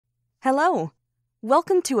Hello.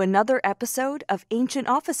 Welcome to another episode of Ancient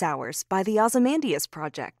Office Hours by the Ozymandias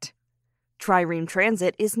Project. Trireme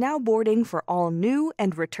Transit is now boarding for all new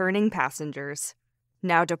and returning passengers.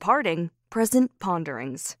 Now departing, present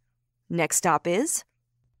ponderings. Next stop is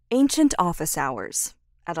Ancient Office Hours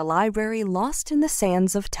at a library lost in the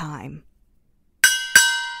sands of time.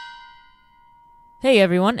 Hey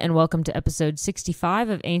everyone, and welcome to episode 65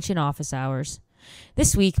 of Ancient Office Hours.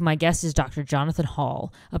 This week, my guest is Dr. Jonathan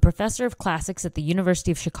Hall, a professor of classics at the University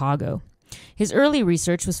of Chicago. His early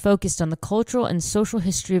research was focused on the cultural and social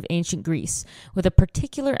history of ancient Greece, with a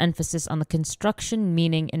particular emphasis on the construction,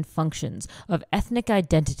 meaning, and functions of ethnic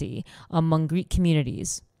identity among Greek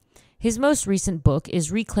communities. His most recent book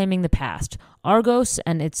is Reclaiming the Past, Argos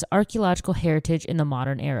and its Archaeological Heritage in the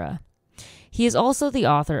Modern Era. He is also the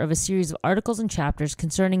author of a series of articles and chapters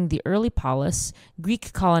concerning the early polis,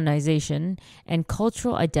 Greek colonization, and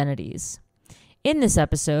cultural identities. In this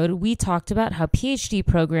episode, we talked about how PhD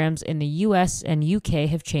programs in the US and UK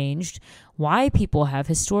have changed, why people have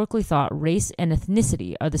historically thought race and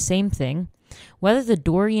ethnicity are the same thing, whether the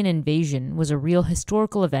Dorian invasion was a real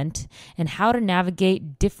historical event, and how to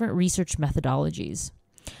navigate different research methodologies.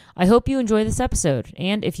 I hope you enjoy this episode,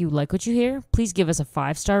 and if you like what you hear, please give us a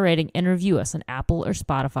 5-star rating and review us on Apple or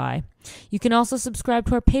Spotify. You can also subscribe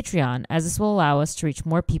to our Patreon, as this will allow us to reach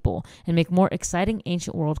more people and make more exciting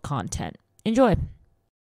ancient world content. Enjoy!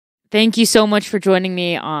 Thank you so much for joining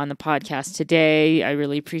me on the podcast today. I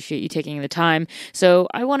really appreciate you taking the time. So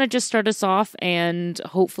I want to just start us off and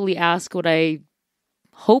hopefully ask what I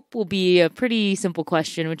hope will be a pretty simple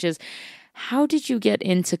question, which is, how did you get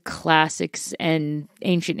into classics and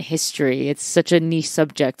ancient history? It's such a niche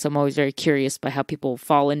subject, so I'm always very curious by how people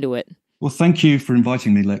fall into it. Well, thank you for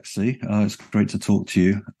inviting me, Lexi. It's great to talk to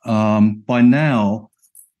you. By now,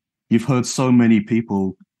 you've heard so many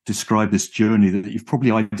people describe this journey that you've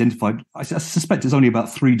probably identified, I suspect there's only about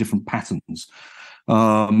 3 different patterns.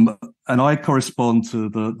 And I correspond to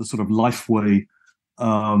the sort of life way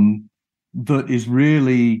that is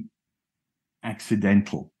really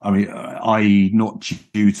accidental. I mean, i.e. not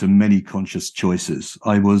due to many conscious choices.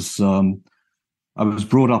 I was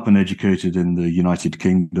brought up and educated in the United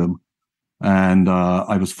Kingdom, and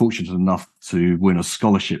I was fortunate enough to win a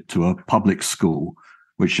scholarship to a public school,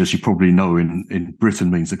 which, as you probably know, in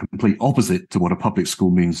Britain means the complete opposite to what a public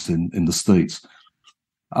school means in the States.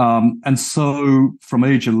 And so from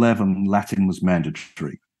age 11, Latin was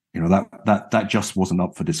mandatory. You know, that just wasn't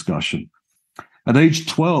up for discussion. At age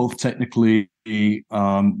 12, technically, we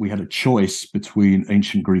had a choice between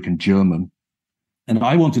ancient Greek and German. And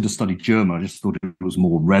I wanted to study German. I just thought it was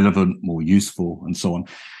more relevant, more useful, and so on.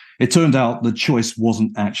 It turned out the choice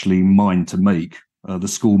wasn't actually mine to make. The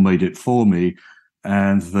school made it for me,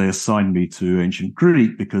 and they assigned me to ancient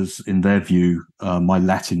Greek because, in their view, my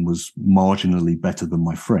Latin was marginally better than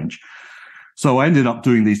my French. So I ended up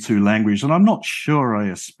doing these 2 languages, and I'm not sure I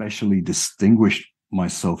especially distinguished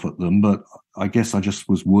myself at them, but I guess I just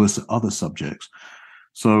was worse at other subjects.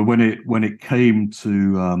 So when it came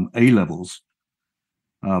to A levels,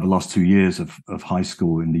 the last 2 years of high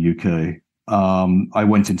school in the UK, I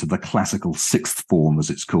went into the classical 6th form, as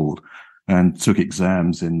it's called, and took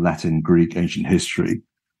exams in Latin, Greek, ancient history,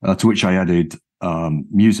 to which I added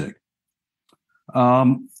music.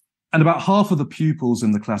 And about half of the pupils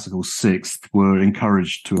in the classical 6th were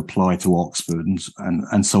encouraged to apply to Oxford,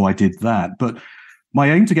 and so I did that. But my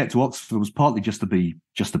aim to get to Oxford was partly just to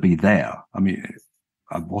be there. I mean,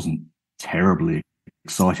 I wasn't terribly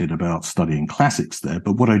excited about studying classics there,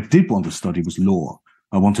 but what I did want to study was law.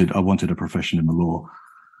 I wanted a profession in the law.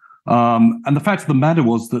 And the fact of the matter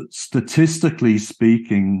was that, statistically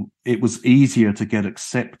speaking, it was easier to get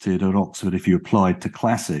accepted at Oxford if you applied to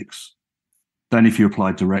classics than if you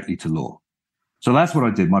applied directly to law. So that's what I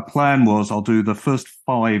did. My plan was I'll do the first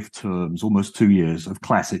 5 terms, almost 2 years of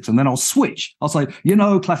classics, and then I'll switch. I'll say,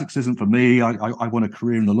 classics isn't for me. I want a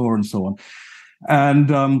career in the law and so on. And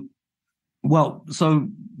so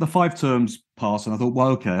the 5 terms passed, and I thought, well,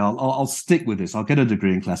 okay, I'll stick with this. I'll get a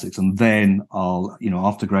degree in classics, and then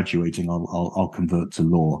after graduating, I'll convert to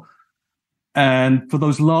law. And for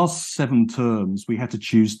those last 7 terms, we had to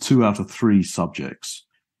choose 2 out of 3 subjects,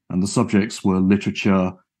 and the subjects were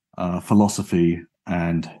literature, philosophy,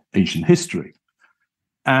 and ancient history.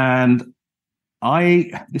 And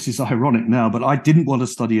this is ironic now, but I didn't want to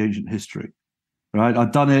study ancient history, right?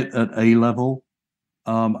 I'd done it at A level,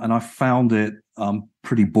 and I found it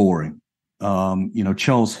pretty boring.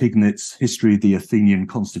 Charles Hignet's History of the Athenian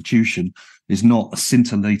Constitution is not a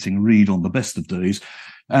scintillating read on the best of days,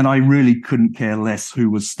 and I really couldn't care less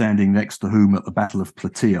who was standing next to whom at the Battle of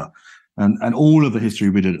Plataea. And all of the history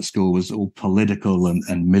we did at school was all political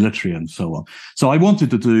and military and so on. So I wanted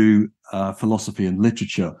to do philosophy and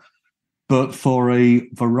literature, but for a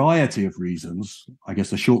variety of reasons. I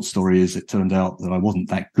guess the short story is it turned out that I wasn't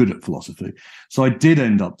that good at philosophy. So I did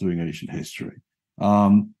end up doing ancient history.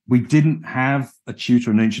 We didn't have a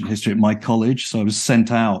tutor in ancient history at my college, so I was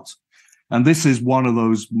sent out. And this is one of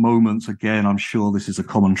those moments, again, I'm sure this is a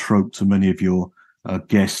common trope to many of your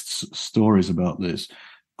guests' stories about this.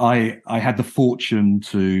 I had the fortune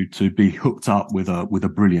to be hooked up with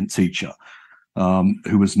a brilliant teacher,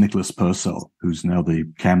 who was Nicholas Purcell, who's now the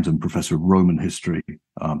Camden Professor of Roman History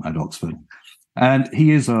at Oxford. And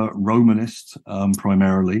he is a Romanist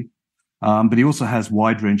primarily, but he also has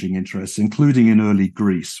wide-ranging interests, including in early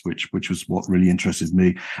Greece, which was what really interested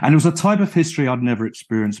me. And it was a type of history I'd never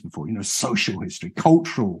experienced before, social history,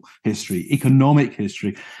 cultural history, economic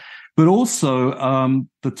history. But also,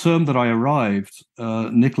 the term that I arrived,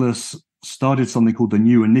 Nicholas started something called the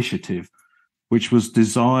New Initiative, which was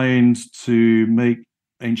designed to make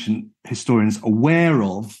ancient historians aware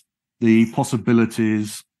of the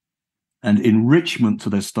possibilities and enrichment to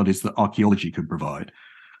their studies that archaeology could provide.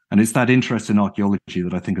 And it's that interest in archaeology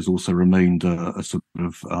that I think has also remained a sort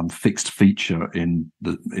of fixed feature in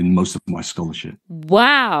most of my scholarship.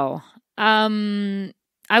 Wow. I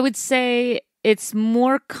would say it's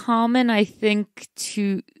more common, I think,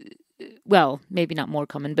 maybe not more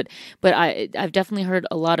common, but I've definitely heard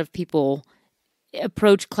a lot of people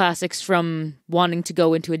approach classics from wanting to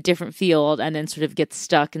go into a different field and then sort of get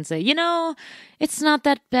stuck and say, it's not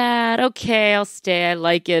that bad. Okay, I'll stay. I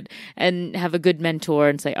like it, and have a good mentor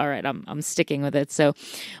and say, all right, I'm sticking with it. So,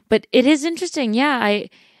 but it is interesting. Yeah,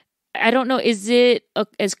 I don't know. Is it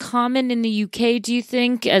as common in the UK, do you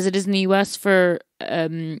think, as it is in the US for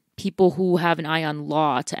people who have an eye on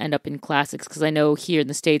law to end up in classics? Because I know here in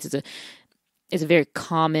the States, it's a very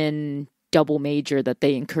common double major that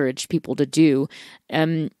they encourage people to do.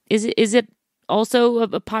 Is it also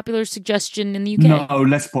a popular suggestion in the UK? No,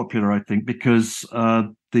 less popular, I think, because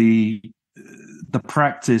the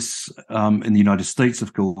practice in the United States,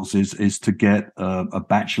 of course, is to get a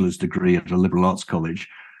bachelor's degree at a liberal arts college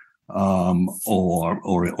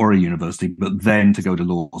or a university, but then to go to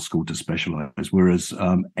law school to specialize. Whereas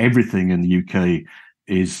everything in the UK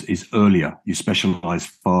is earlier. You specialize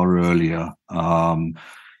far earlier.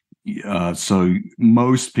 So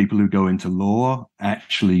most people who go into law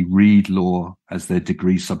actually read law as their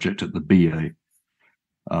degree subject at the BA.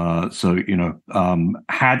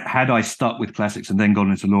 Had I stuck with classics and then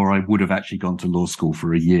gone into law, I would have actually gone to law school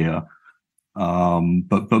for a year.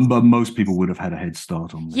 But most people would have had a head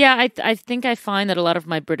start on that. Yeah, I think I find that a lot of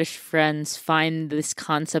my British friends find this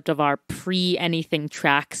concept of our pre-anything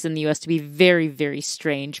tracks in the US to be very, very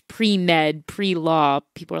strange. Pre-med, pre-law.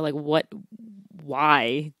 People are like, what?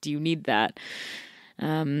 Why do you need that?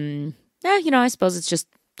 I suppose it's just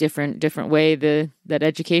different way that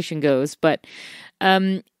education goes. But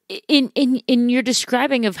in your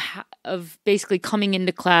describing of basically coming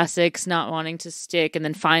into classics, not wanting to stick, and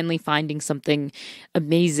then finally finding something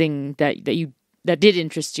amazing that did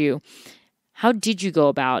interest you, how did you go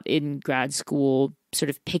about in grad school sort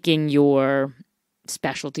of picking your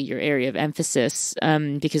specialty, your area of emphasis?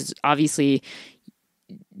 Because obviously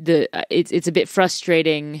it's a bit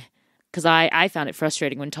frustrating, because I found it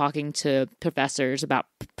frustrating when talking to professors about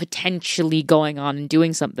potentially going on and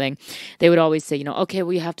doing something. They would always say, okay,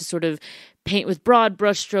 well, you have to sort of paint with broad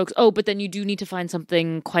brushstrokes. Oh, but then you do need to find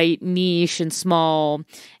something quite niche and small.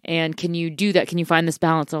 And can you do that? Can you find this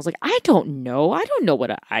balance? And I was like, I don't know. I don't know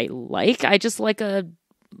what I like. I just like a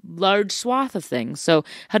large swath of things. So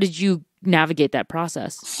how did you navigate that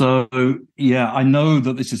process? So, yeah, I know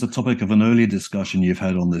that this is a topic of an earlier discussion you've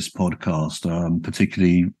had on this podcast,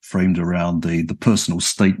 particularly framed around the personal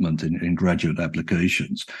statement in graduate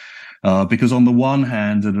applications. Because on the one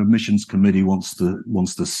hand, an admissions committee wants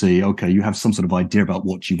to see, okay, you have some sort of idea about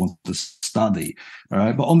what you want to study, all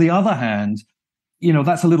right? But on the other hand,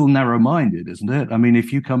 that's a little narrow-minded, isn't it? I mean,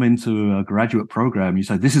 if you come into a graduate program, you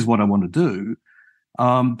say, this is what I want to do,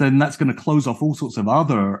 then that's going to close off all sorts of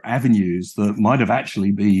other avenues that might have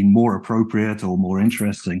actually been more appropriate or more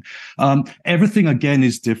interesting. Everything, again,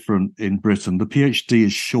 is different in Britain. The PhD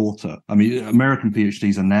is shorter. I mean, American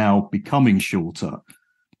PhDs are now becoming shorter.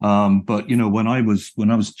 But when I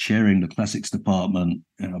was chairing the classics department,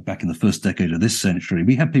 back in the first decade of this century,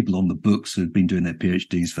 we had people on the books who'd been doing their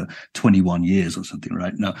PhDs for 21 years or something,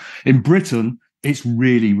 right? Now, in Britain, it's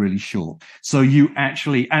really, really short. So you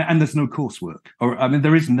actually, and there's no coursework. Or I mean,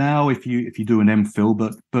 there is now if you do an MPhil,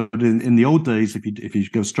 but in the old days, if you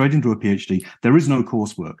go straight into a PhD, there is no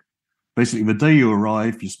coursework. Basically, the day you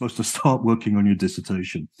arrive, you're supposed to start working on your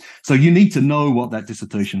dissertation. So you need to know what that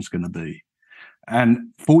dissertation is going to be.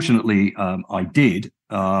 And fortunately, I did,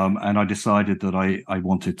 and I decided that I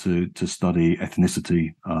wanted to study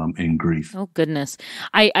ethnicity in Greece. Oh, goodness.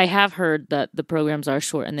 I have heard that the programs are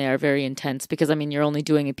short and they are very intense because, I mean, you're only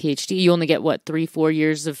doing a PhD. You only get, 3-4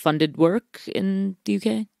 years of funded work in the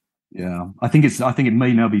UK? Yeah, I think it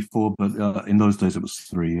may now be 4, but in those days it was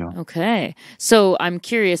 3. Yeah. Okay. So I'm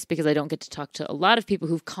curious because I don't get to talk to a lot of people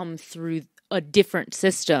who've come through a different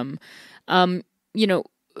system. If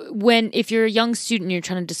you're a young student, you're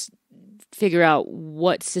trying to just figure out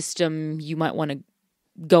what system you might want to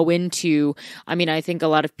go into. I mean, I think a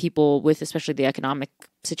lot of people with especially the economic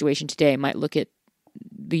situation today might look at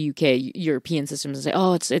the UK European systems and say,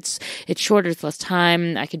 oh, it's shorter, it's less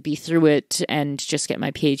time, I could be through it and just get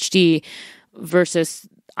my PhD, versus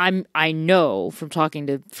I know from talking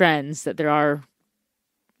to friends that there are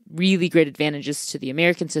really great advantages to the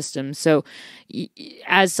American system. So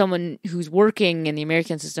as someone who's working in the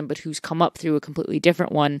American system but who's come up through a completely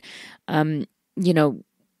different one,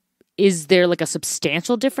 is there like a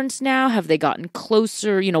substantial difference now? Have they gotten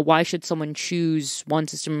closer? Why should someone choose one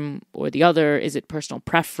system or the other? Is it personal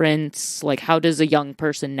preference? Like, how does a young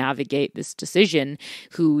person navigate this decision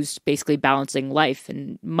who's basically balancing life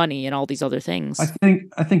and money and all these other things? I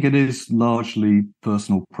think it is largely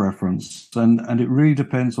personal preference, and it really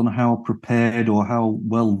depends on how prepared or how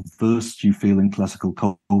well versed you feel in classical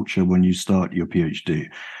culture when you start your PhD.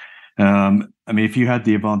 I mean, if you had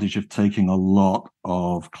the advantage of taking a lot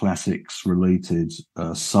of classics-related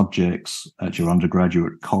subjects at your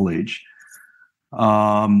undergraduate college,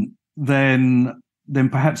 then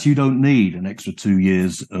perhaps you don't need an extra 2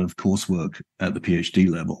 years of coursework at the PhD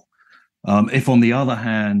level. If, on the other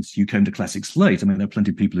hand, you came to classics late, I mean, there are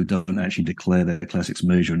plenty of people who don't actually declare their classics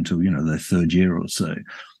major until their 3rd year or so.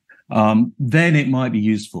 Then it might be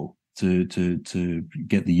useful to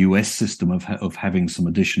get the US system of having some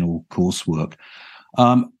additional coursework.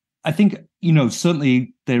 I think,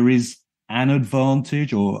 certainly there is an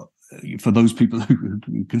advantage, or for those people who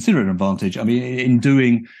consider it an advantage, I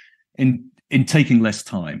mean, in taking less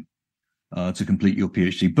time to complete your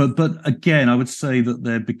PhD. But again, I would say that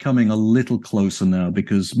they're becoming a little closer now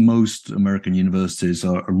because most American universities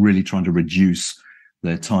are really trying to reduce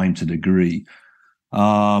their time to degree.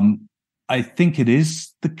 I think it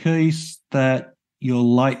is the case that you're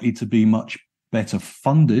likely to be much better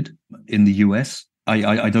funded in the US.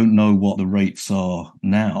 I don't know what the rates are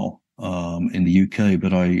now in the UK,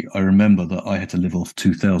 but I remember that I had to live off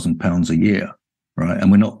 £2,000 a year. Right.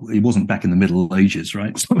 And it wasn't back in the Middle Ages.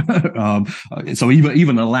 Right. So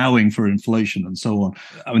even allowing for inflation and so on.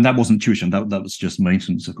 I mean, that wasn't tuition. That was just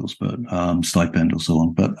maintenance, of course, but stipend or so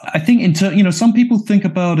on. But I think some people think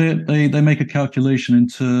about it. They make a calculation in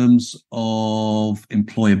terms of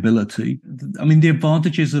employability. I mean, the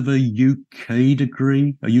advantages of a UK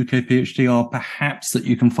degree, a UK PhD, are perhaps that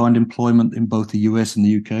you can find employment in both the US and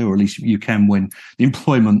the UK, or at least you can when the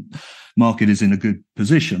employment market is in a good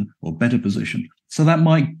position or better position. So that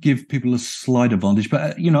might give people a slight advantage.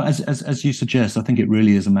 But, as you suggest, I think it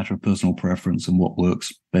really is a matter of personal preference and what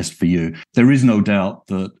works best for you. There is no doubt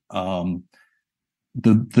that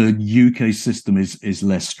the UK system is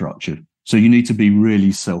less structured. So you need to be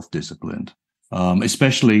really self-disciplined,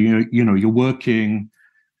 especially, you're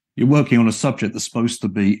working on a subject that's supposed to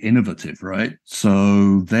be innovative, right?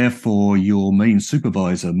 So therefore, your main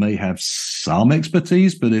supervisor may have some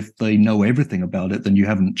expertise, but if they know everything about it, then you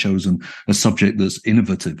haven't chosen a subject that's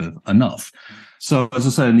innovative enough. So as I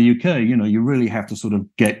say, in the UK, you really have to sort of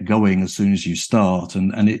get going as soon as you start.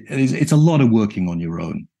 And it's a lot of working on your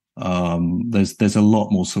own. There's a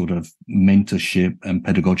lot more sort of mentorship and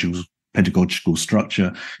pedagogical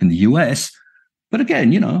structure in the US. But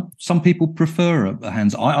again, some people prefer a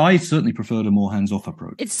hands. I certainly prefer the more hands-off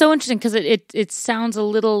approach. It's so interesting because it sounds a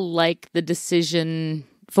little like the decision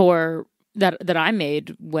for that I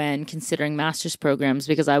made when considering master's programs,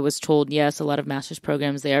 because I was told, yes, a lot of master's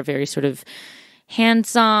programs, they are very sort of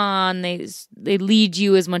hands-on. They lead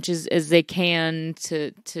you as much as they can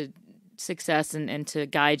to success and to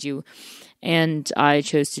guide you. And I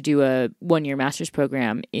chose to do a 1-year master's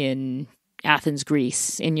program in Athens,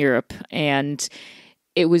 Greece, in Europe, and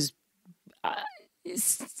it was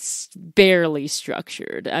barely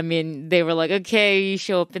structured. I mean, they were like, okay, you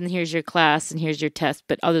show up and here's your class and here's your test,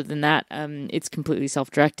 but other than that, it's completely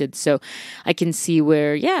self-directed. So I can see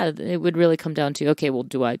where, it would really come down to, okay, well,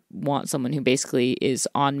 do I want someone who basically is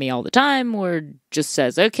on me all the time, or just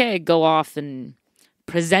says, okay, go off and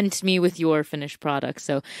present me with your finished product?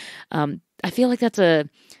 So I feel like that's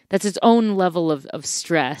its own level of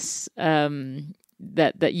stress.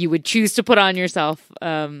 that you would choose to put on yourself.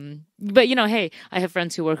 But hey, I have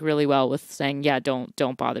friends who work really well with saying, yeah,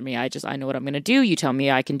 don't bother me. I know what I'm going to do. You tell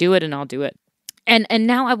me I can do it and I'll do it. And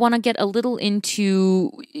now I want to get a little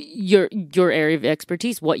into your area of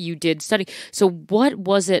expertise, what you did study. So what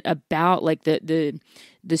was it about like the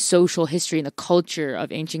social history and the culture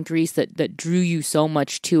of ancient Greece that drew you so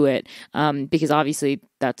much to it? Because obviously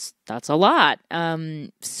that's a lot.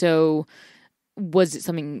 So was it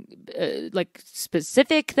something like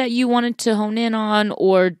specific that you wanted to hone in on,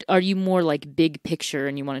 or are you more like big picture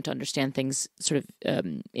and you wanted to understand things sort of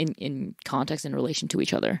in context in relation to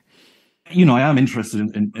each other? I am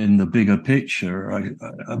interested in the bigger picture,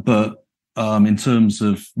 but in terms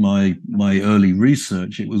of my early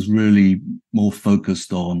research, it was really more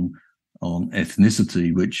focused on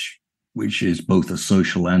ethnicity, which is both a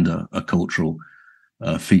social and a cultural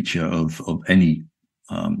feature of any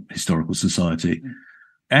historical society.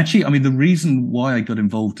 Actually, I mean, the reason why I got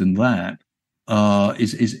involved in that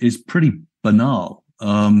is pretty banal.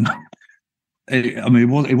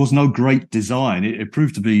 It was no great design. It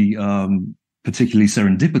proved to be particularly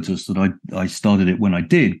serendipitous that I started it when I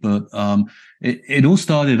did. But it all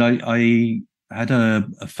started. I had a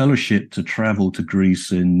fellowship to travel to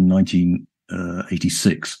Greece in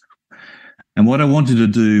 1986. And what I wanted to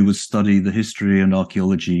do was study the history and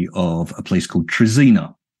archaeology of a place called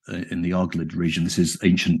Trezina in the Argolid region. This is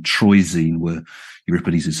ancient Troezen, where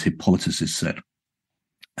Euripides' Hippolytus is set.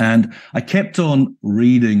 And I kept on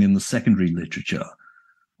reading in the secondary literature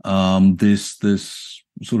this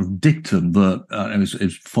sort of dictum that and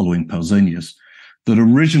it's following Pausanias, that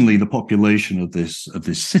originally the population of this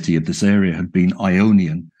city, of this area, had been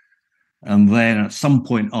Ionian, and then at some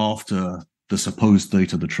point after the supposed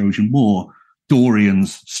date of the Trojan War,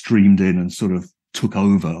 Dorians streamed in and sort of took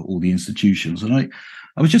over all the institutions. And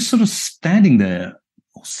I was just sort of standing there,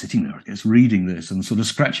 or sitting there, I guess, reading this and sort of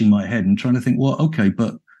scratching my head and trying to think, well, okay,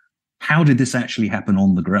 but how did this actually happen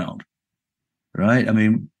on the ground? Right? I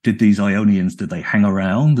mean, did these Ionians, did they hang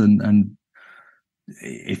around? And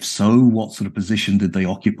if so, what sort of position did they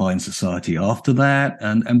occupy in society after that?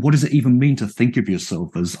 And what does it even mean to think of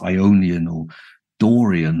yourself as Ionian or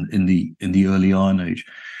Dorian in the early Iron Age?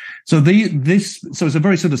 So it's a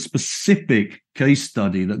very sort of specific case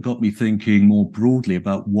study that got me thinking more broadly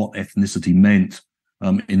about what ethnicity meant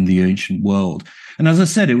in the ancient world. And as I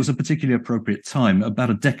said, it was a particularly appropriate time. About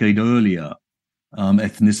a decade earlier,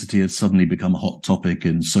 ethnicity had suddenly become a hot topic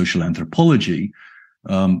in social anthropology,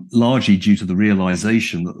 largely due to the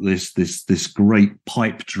realization that this great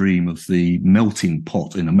pipe dream of the melting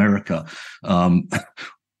pot in America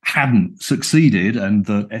hadn't succeeded, and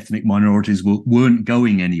that ethnic minorities weren't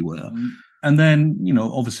going anywhere. And then,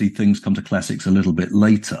 obviously things come to classics a little bit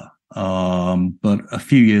later. But a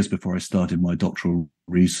few years before I started my doctoral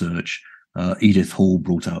research, Edith Hall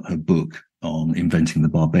brought out her book on Inventing the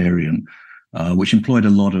Barbarian, which employed a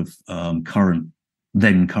lot of current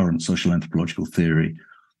social anthropological theory.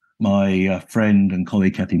 My friend and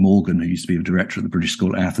colleague Cathy Morgan, who used to be a director at the British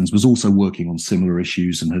School at Athens, was also working on similar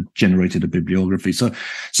issues and had generated a bibliography. So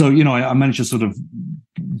I managed to sort of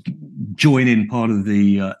join in part of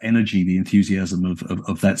the energy, the enthusiasm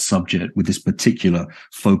of that subject with this particular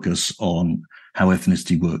focus on how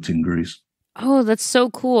ethnicity worked in Greece. Oh, that's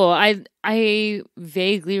so cool. I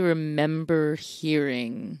vaguely remember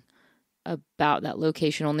hearing about that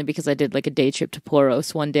location only because I did like a day trip to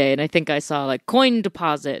Poros one day, and I think I saw like coin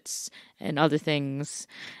deposits and other things.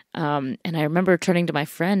 And I remember turning to my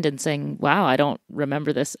friend and saying, wow, I don't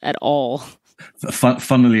remember this at all.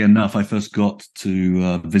 Funnily enough, I first got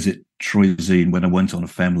to visit Troezen when I went on a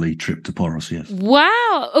family trip to Poros, yes.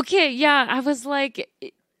 Wow. Okay, yeah. I was like,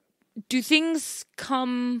 do things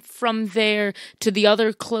come from there to the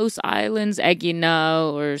other close islands,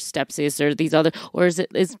 Aegina or Stepsis or these other, or is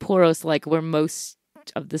Poros like where most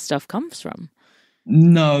of the stuff comes from?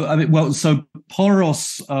 No, I mean, well, so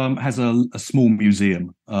Poros has a small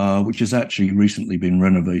museum, which has actually recently been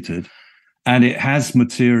renovated, and it has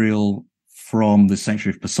material from the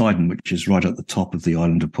Sanctuary of Poseidon, which is right at the top of the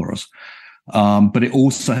island of Poros. But it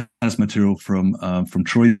also has material from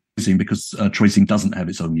Troezen, because Troezen doesn't have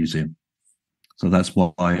its own museum, so that's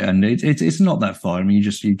why. And it's not that far. I mean,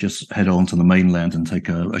 you just head on to the mainland and take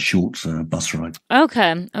a short bus ride.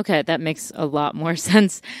 Okay, that makes a lot more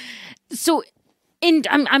sense. So,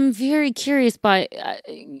 I'm very curious.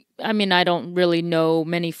 I mean, I don't really know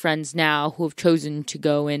many friends now who have chosen to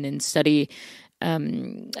go in and study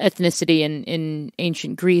ethnicity in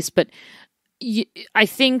ancient Greece, but I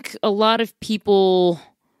think a lot of people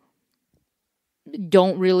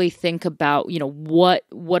don't really think about, what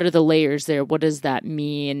are the layers there? What does that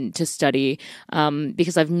mean to study?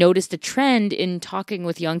 Because I've noticed a trend in talking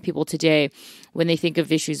with young people today when they think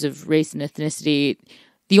of issues of race and ethnicity.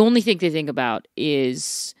 The only thing they think about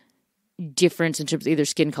is difference in terms of either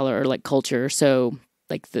skin color or like culture. So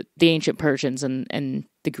like the ancient Persians and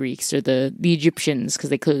the Greeks or the Egyptians, because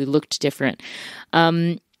they clearly looked different.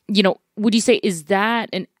 Would you say, is that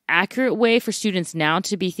an accurate way for students now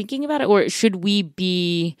to be thinking about it, or should we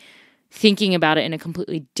be thinking about it in a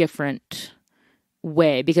completely different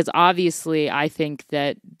way? Because obviously I think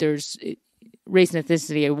that there's race and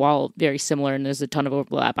ethnicity, while very similar and there's a ton of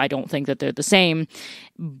overlap, I don't think that they're the same.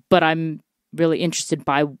 But I'm really interested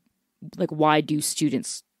by why do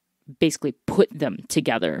students basically put them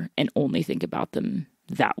together and only think about them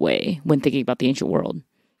that way when thinking about the ancient world?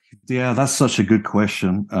 Yeah, that's such a good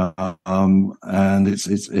question, and it's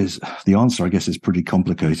the answer, I guess, is pretty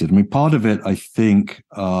complicated. I mean, part of it, I think,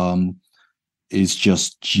 is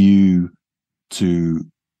just due to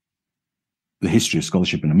the history of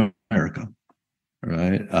scholarship in America,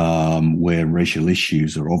 right? Where racial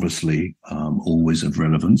issues are obviously always of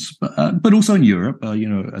relevance, but also in Europe,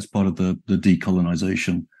 as part of the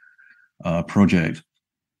decolonization project.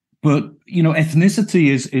 But ethnicity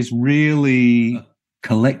is really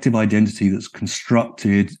collective identity that's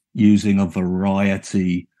constructed using a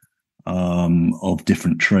variety of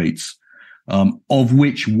different traits, of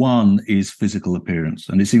which one is physical appearance.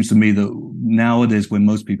 And it seems to me that nowadays, when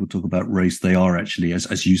most people talk about race, they are actually,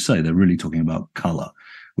 as you say, they're really talking about color,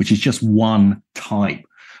 which is just one type.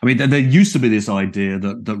 I mean, there used to be this idea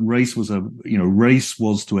that race was race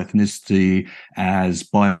was to ethnicity as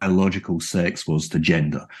biological sex was to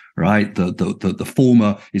gender, right? The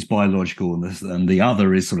former is biological and the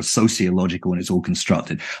other is sort of sociological, and it's all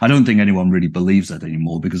constructed. I don't think anyone really believes that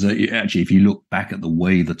anymore, because actually, if you look back at the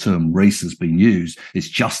way the term race has been used, it's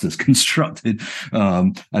just as constructed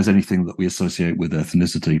as anything that we associate with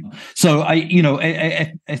ethnicity. So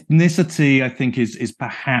ethnicity, I think, is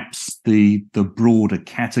perhaps the broader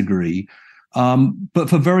category, but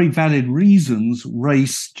for very valid reasons,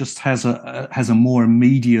 race just has a more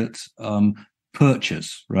immediate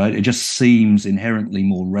purchase, right? It just seems inherently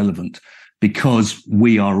more relevant because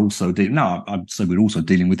we are also I'd say we're also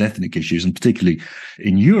dealing with ethnic issues, and particularly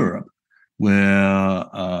in Europe, where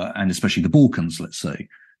and especially the Balkans, let's say,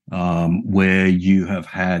 where you have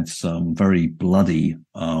had some very bloody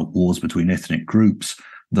wars between ethnic groups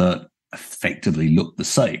that effectively look the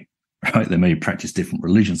same. Right, they may practice different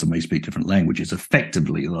religions, they may speak different languages.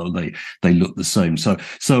 Effectively, though, they look the same. So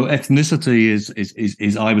ethnicity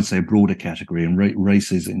is I would say a broader category, and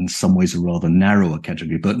race is in some ways a rather narrower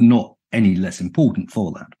category, but not any less important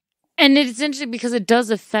for that. And it's interesting because it does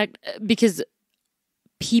affect, because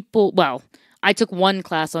people. Well, I took one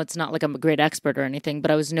class, so it's not like I'm a great expert or anything, but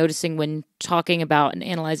I was noticing when talking about and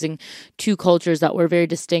analyzing two cultures that were very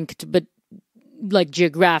distinct, but like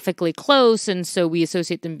geographically close, and so we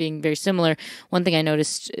associate them being very similar. One thing I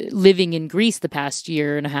noticed living in Greece the past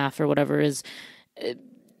year and a half or whatever is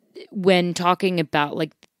when talking about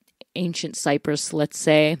like ancient Cyprus, let's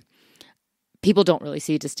say, people don't really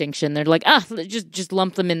see a distinction. They're like, just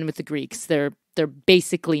lump them in with the Greeks. They're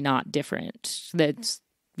basically not different. That's,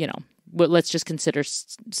 let's just consider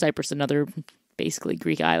Cyprus another basically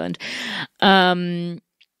Greek island.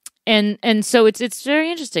 And so it's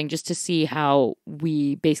very interesting just to see how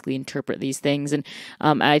we basically interpret these things. And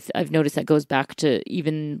I've noticed that goes back to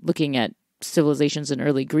even looking at civilizations in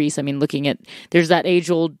early Greece. I mean, there's that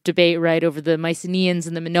age-old debate, right, over the Mycenaeans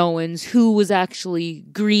and the Minoans. Who was actually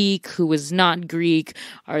Greek? Who was not Greek?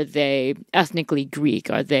 Are they ethnically Greek?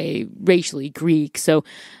 Are they racially Greek? So,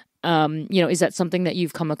 is that something that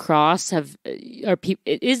you've come across?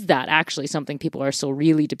 Is that actually something people are still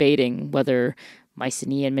really debating, whether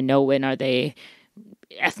Mycenaean, Minoan, are they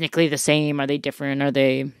ethnically the same? Are they different? Are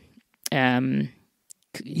they?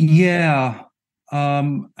 Yeah.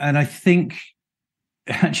 And I think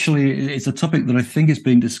actually it's a topic that I think is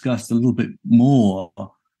being discussed a little bit more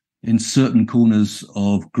in certain corners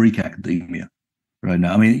of Greek academia right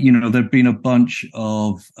now. I mean, there have been a bunch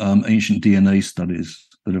of ancient DNA studies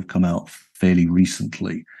that have come out fairly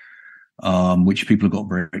recently, which people have got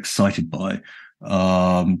very excited by.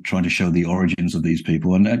 Trying to show the origins of these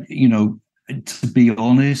people, and to be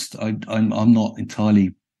honest, I'm not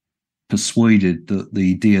entirely persuaded that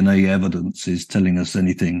the DNA evidence is telling us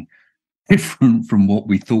anything different from what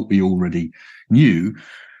we thought we already knew,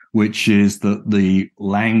 which is that the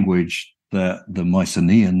language that the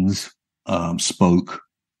Mycenaeans spoke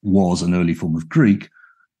was an early form of Greek,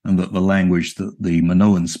 and that the language that the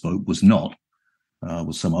Minoans spoke was not.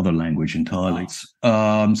 was some other language entirely.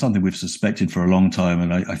 Something we've suspected for a long time,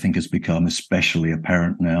 and I think has become especially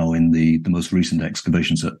apparent now in the most recent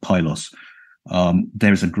excavations at Pylos.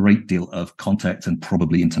 There's a great deal of contact and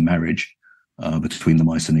probably intermarriage between the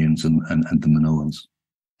Mycenaeans and the Minoans,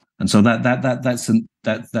 and so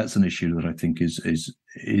that's an issue that I think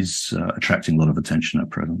is attracting a lot of attention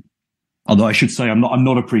at present. Although I should say I'm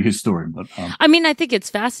not a prehistorian, but I mean, I think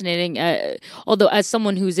it's fascinating. Although, as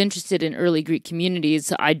someone who's interested in early Greek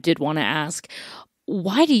communities, I did want to ask,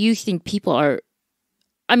 why do you think people are?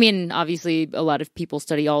 I mean, obviously, a lot of people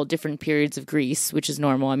study all different periods of Greece, which is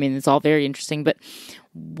normal. I mean, it's all very interesting. But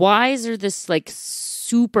why is there this like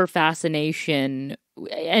super fascination?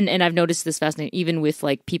 And I've noticed this fascinating even with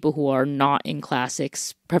like people who are not in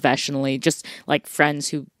classics professionally, just like friends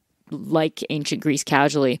who like ancient Greece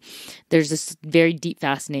casually. There's this very deep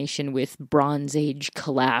fascination with Bronze Age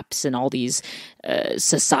collapse and all these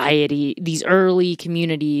these early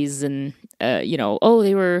communities, and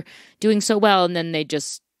they were doing so well, and then they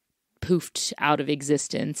just poofed out of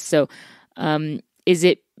existence. So is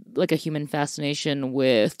it like a human fascination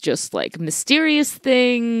with just like mysterious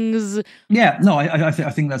things? Yeah, no, I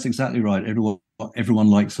think that's exactly right. Everyone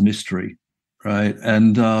likes a mystery, right?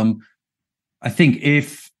 And I think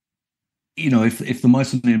if the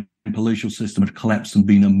Mycenaean palatial system had collapsed and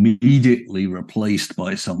been immediately replaced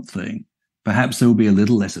by something, perhaps there would be a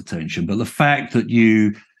little less attention. But the fact that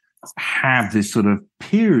you have this sort of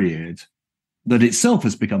period that itself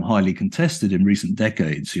has become highly contested in recent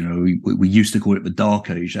decades. We used to call it the Dark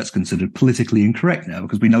Age. That's considered politically incorrect now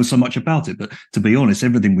because we know so much about it. But to be honest,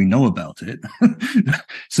 everything we know about it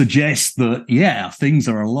suggests that, things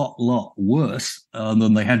are a lot worse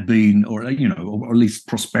than they had been, or at least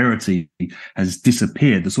prosperity has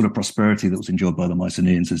disappeared. The sort of prosperity that was enjoyed by the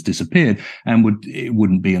Mycenaeans has disappeared, and it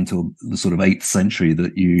wouldn't be until the sort of 8th century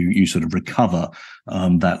that you sort of recover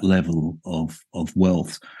that level of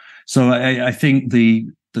wealth. So I think the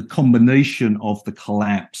combination of the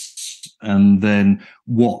collapse and then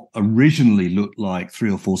what originally looked like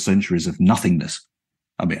 3 or 4 centuries of nothingness.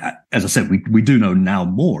 I mean, as I said, we do know now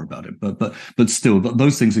more about it, but still,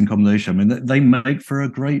 those things in combination, I mean, they make for a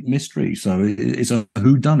great mystery. So it's a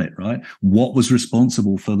whodunit, right? What was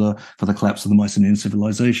responsible for the collapse of the Mycenaean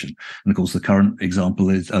civilization? And of course, the current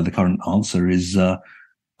answer is a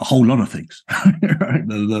whole lot of things, right?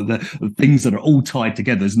 The things that are all tied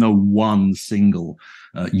together. There's no one single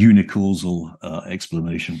unicausal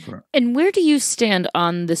explanation for it. And where do you stand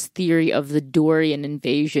on this theory of the Dorian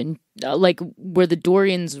invasion? Were the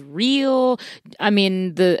Dorians real? I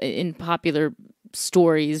mean, in popular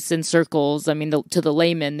stories and circles, I mean, to the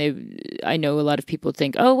layman, I know a lot of people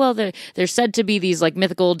think, oh, well, they're said to be these like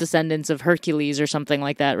mythical descendants of Hercules or something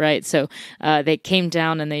like that, right? So they came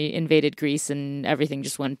down and they invaded Greece and everything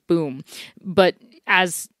just went boom. But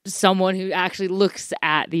as someone who actually looks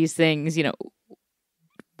at these things,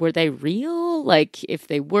 were they real? Like, if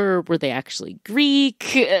they were they actually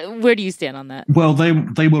Greek? Where do you stand on that? Well,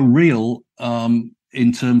 they were real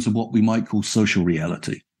in terms of what we might call social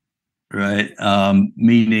reality. Right,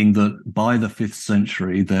 meaning that by the 5th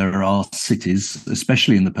century, there are cities,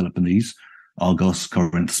 especially in the Peloponnese, Argos,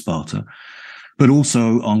 Corinth, Sparta, but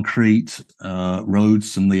also on Crete,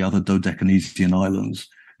 Rhodes, and the other Dodecanesian islands.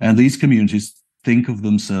 And these communities think of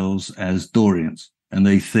themselves as Dorians, and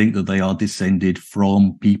they think that they are descended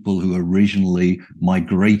from people who originally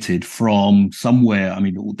migrated from somewhere. I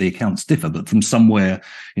mean, the accounts differ, but from somewhere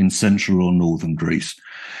in central or northern Greece.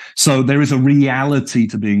 So there is a reality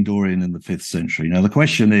to being Dorian in the 5th century. Now, the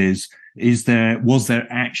question is was there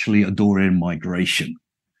actually a Dorian migration?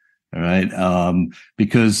 All right.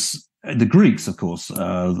 Because the Greeks, of course,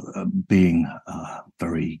 being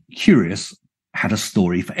very curious, had a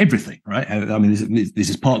story for everything, right? I mean, this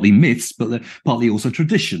is partly myths, but they're partly also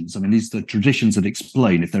traditions. I mean, these are the traditions that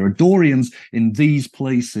explain if there are Dorians in these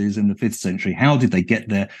places in the 5th century, how did they get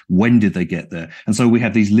there? When did they get there? And so we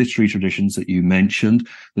have these literary traditions that you mentioned.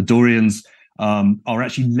 The Dorians are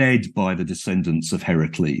actually led by the descendants of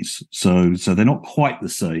Heracles. So they're not quite the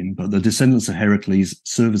same, but the descendants of Heracles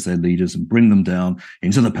serve as their leaders and bring them down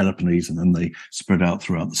into the Peloponnese, and then they spread out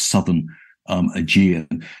throughout the southern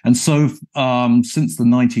Aegean. And so since the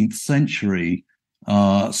 19th century,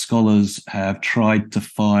 scholars have tried to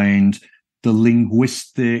find the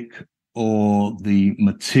linguistic or the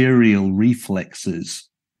material reflexes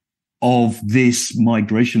of this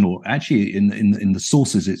migration, or actually in the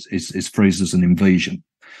sources it's phrased as an invasion.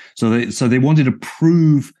 So they wanted to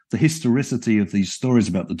prove the historicity of these stories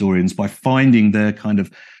about the Dorians by finding their kind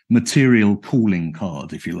of material calling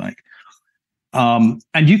card, if you like.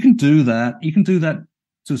 And you can do that. You can do that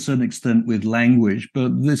to a certain extent with language,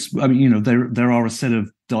 but this, I mean, you know, there are a set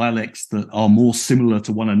of dialects that are more similar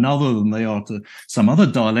to one another than they are to some other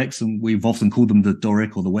dialects, and we've often called them the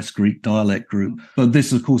Doric or the West Greek dialect group. But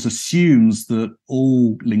this, of course, assumes that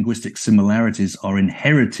all linguistic similarities are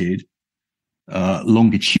inherited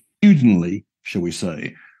longitudinally, shall we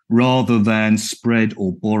say, rather than spread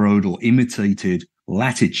or borrowed or imitated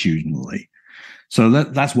latitudinally. So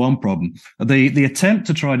that's one problem. The attempt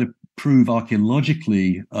to try to prove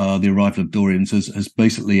archaeologically the arrival of Dorians has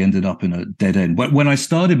basically ended up in a dead end. When I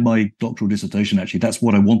started my doctoral dissertation, actually, that's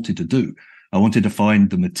what I wanted to do. I wanted to find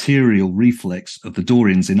the material reflex of the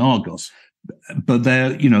Dorians in Argos. But there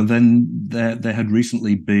had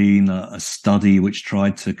recently been a study which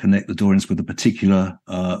tried to connect the Dorians with a particular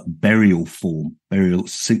burial form,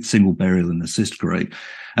 single burial in the cyst grave.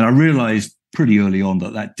 And I realized pretty early on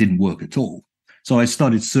that didn't work at all. So I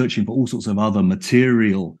started searching for all sorts of other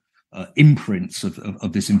material imprints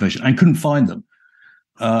of this invasion and couldn't find them.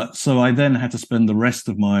 So I then had to spend the rest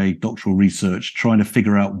of my doctoral research trying to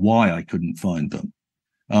figure out why I couldn't find them.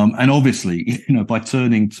 And obviously, you know, by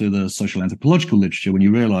turning to the social anthropological literature, when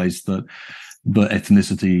you realize that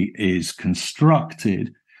ethnicity is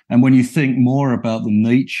constructed, and when you think more about the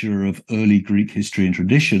nature of early Greek history and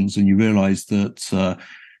traditions, and you realize that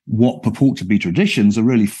what purport to be traditions are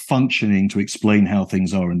really functioning to explain how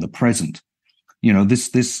things are in the present. You know,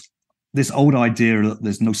 this old idea that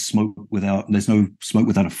there's no smoke without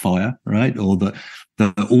a fire, right? Or that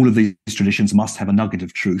all of these traditions must have a nugget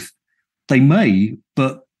of truth. They may,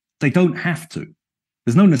 but they don't have to.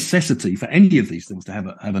 There's no necessity for any of these things to have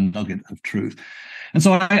a nugget of truth. And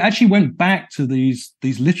so I actually went back to these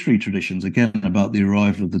literary traditions again about the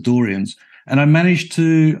arrival of the Dorians, and I managed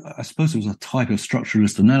to, I suppose it was a type of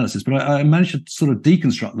structuralist analysis, but I managed to sort of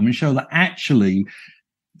deconstruct them and show that actually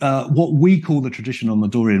what we call the tradition on the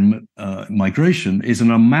Dorian migration is an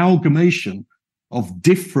amalgamation of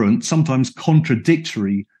different, sometimes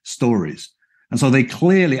contradictory stories. And so they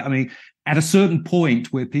clearly, I mean, at a certain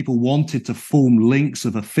point where people wanted to form links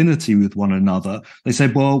of affinity with one another, they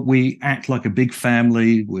said, well, we act like a big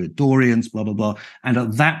family, we're Dorians, blah, blah, blah. And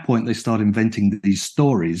at that point, they start inventing these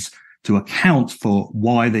stories to account for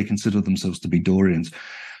why they consider themselves to be Dorians.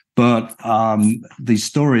 But these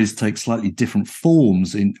stories take slightly different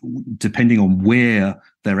forms depending on where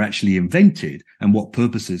they're actually invented and what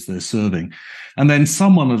purposes they're serving. And then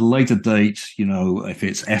someone at a later date, you know, if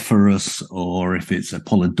it's Ephorus or if it's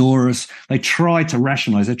Apollodorus, they try to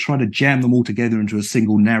rationalize, they try to jam them all together into a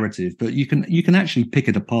single narrative. But you can actually pick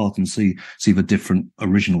it apart and see the different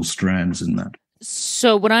original strands in that.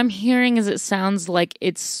 So what I'm hearing is it sounds like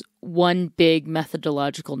it's one big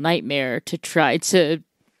methodological nightmare to try to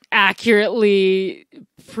accurately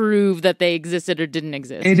prove that they existed or didn't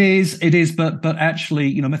exist. It is, but actually,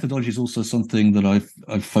 you know, methodology is also something that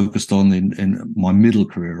I've focused on in my middle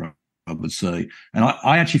career, I would say, and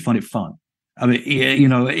I actually find it fun. I mean, you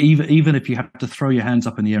know, even if you have to throw your hands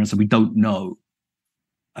up in the air and say we don't know,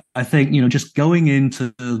 I think, you know, just going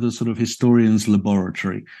into the sort of historian's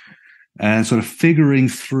laboratory and sort of figuring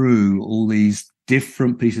through all these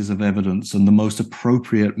different pieces of evidence and the most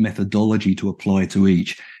appropriate methodology to apply to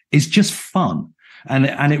each is just fun. And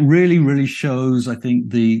it really, really shows, I think,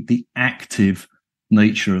 the active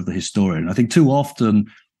nature of the historian. I think too often,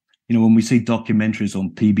 you know, when we see documentaries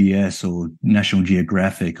on PBS or National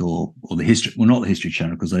Geographic or the History, well, not the History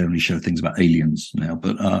Channel because they only show things about aliens now, but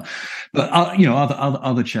you know,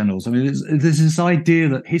 other channels. I mean, there's this idea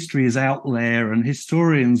that history is out there and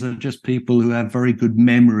historians are just people who have very good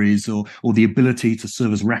memories or the ability to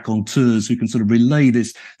serve as raconteurs who can sort of relay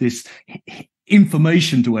this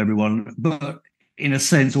information to everyone, but in a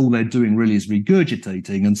sense, all they're doing really is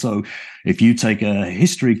regurgitating. And so if you take a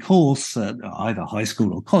history course at either high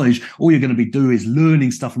school or college, all you're going to be doing is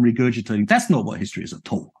learning stuff and regurgitating. That's not what history is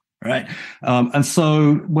at all, right? And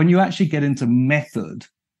so when you actually get into method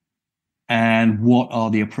and what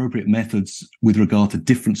are the appropriate methods with regard to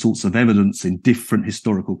different sorts of evidence in different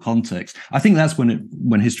historical contexts, I think that's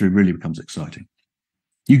when history really becomes exciting.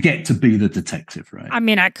 You get to be the detective, right? I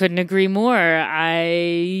mean, I couldn't agree more.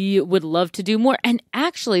 I would love to do more. And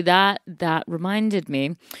actually, that reminded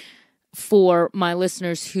me, for my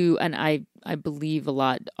listeners who, and I believe a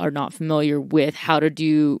lot are not familiar with how to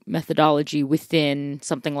do methodology within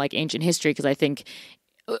something like ancient history, because I think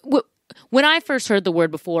when I first heard the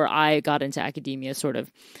word before I got into academia, sort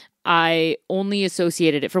of, I only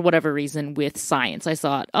associated it for whatever reason with science. I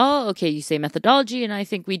thought, oh, okay, you say methodology, and I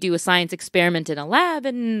think we do a science experiment in a lab,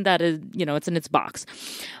 and that is, you know, it's in its box.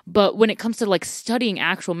 But when it comes to like studying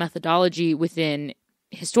actual methodology within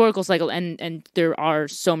historical cycle, and there are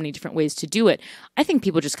so many different ways to do it. I think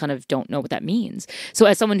people just kind of don't know what that means. So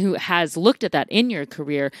as someone who has looked at that in your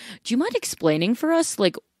career, do you mind explaining for us,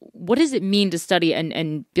 like, what does it mean to study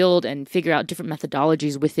and build and figure out different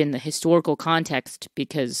methodologies within the historical context?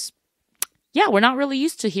 Because, yeah, we're not really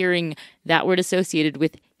used to hearing that word associated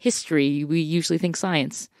with history. We usually think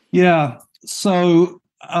science. Yeah. So,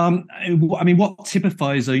 I mean, what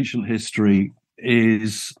typifies ancient history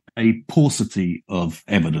is a paucity of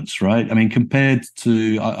evidence, right? I mean, compared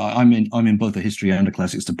to I'm in both a history and a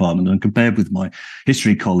classics department, and compared with my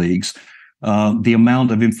history colleagues, the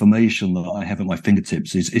amount of information that I have at my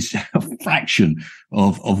fingertips is a fraction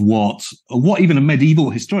of what even a medieval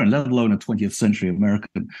historian, let alone a 20th century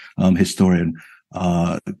American historian,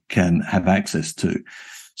 can have access to.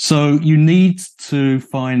 So you need to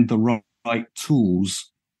find the right tools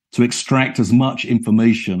to extract as much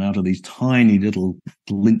information out of these tiny little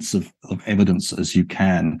glints of evidence as you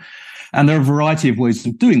can. And there are a variety of ways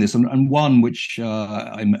of doing this. And one which,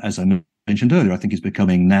 as I mentioned earlier, I think is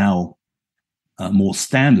becoming now more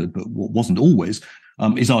standard, but what wasn't always,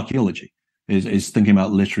 is archaeology, is thinking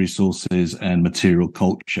about literary sources and material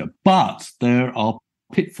culture. But there are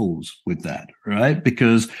pitfalls with that, right?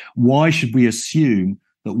 Because why should we assume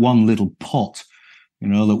that one little pot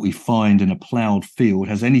that we find in a plowed field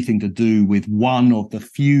has anything to do with one of the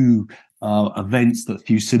few events that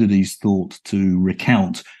Thucydides thought to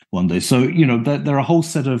recount one day? So, there are a whole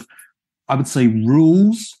set of, I would say,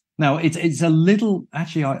 rules. Now, it's a little,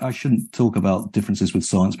 actually, I shouldn't talk about differences with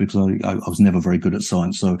science because I was never very good at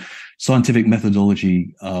science. So scientific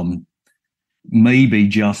methodology may be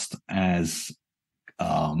just as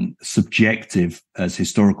subjective as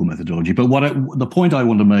historical methodology. But the point I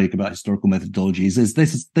want to make about historical methodology is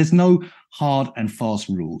there's no hard and fast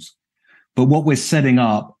rules. But what we're setting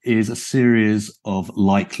up is a series of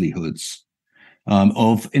likelihoods,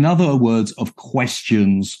 in other words, of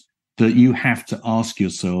questions that you have to ask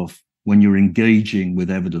yourself when you're engaging with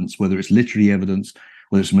evidence, whether it's literary evidence,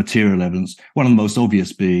 whether it's material evidence. One of the most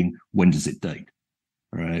obvious being, when does it date?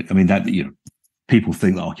 Right? I mean, that, people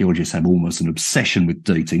think that archaeologists have almost an obsession with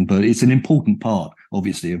dating, but it's an important part,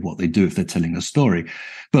 obviously, of what they do if they're telling a story.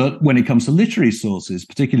 But when it comes to literary sources,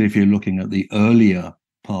 particularly if you're looking at the earlier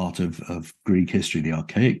part of Greek history, the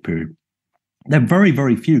Archaic period, there are very,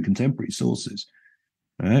 very few contemporary sources.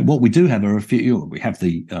 Right? What we do have are a few. We have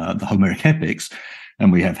the Homeric epics,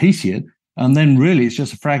 and we have Hesiod, and then really it's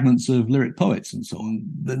just fragments of lyric poets and so on.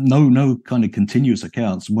 No kind of continuous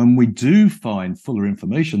accounts. When we do find fuller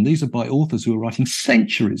information, these are by authors who are writing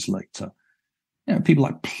centuries later. People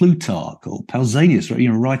like Plutarch or Pausanias,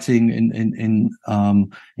 writing in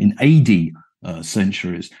AD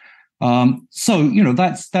centuries. So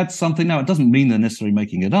that's something. Now, it doesn't mean they're necessarily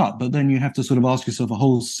making it up, but then you have to sort of ask yourself a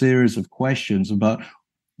whole series of questions about,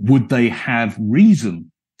 would they have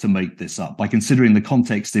reason to make this up by considering the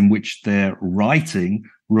context in which they're writing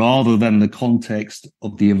rather than the context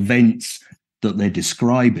of the events that they're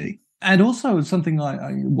describing? And also something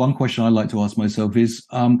one question I like to ask myself is,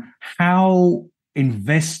 how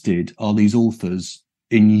invested are these authors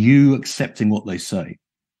in you accepting what they say?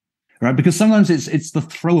 Right? Because sometimes it's the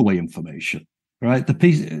throwaway information, right?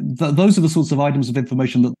 Those are the sorts of items of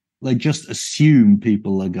information that they just assume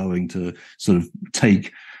people are going to sort of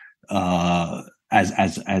take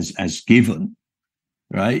as given,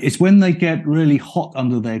 right? It's when they get really hot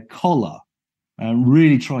under their collar and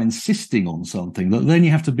really try insisting on something that then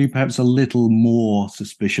you have to be perhaps a little more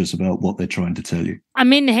suspicious about what they're trying to tell you. I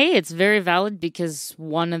mean, hey, it's very valid, because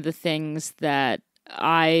one of the things that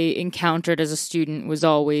I encountered as a student was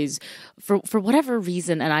always, for whatever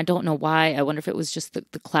reason, and I don't know why, I wonder if it was just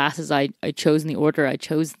the classes I chose in the order I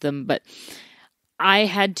chose them, but I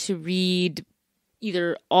had to read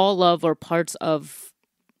either all of or parts of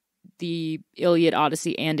the Iliad,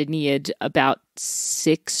 Odyssey, and Aeneid about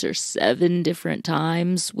 6 or 7 different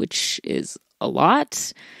times, which is a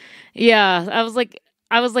lot. Yeah, I was like,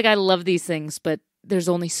 I love these things, but there's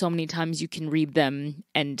only so many times you can read them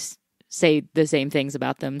and say the same things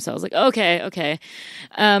about them. So I was like, okay.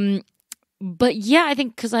 But yeah, I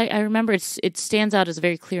think because I remember it stands out as a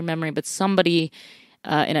very clear memory, but somebody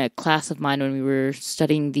in a class of mine when we were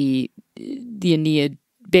studying the Aeneid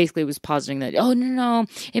basically was positing that, oh, no,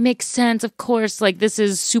 it makes sense, of course, like this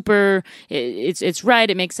is super, it's right,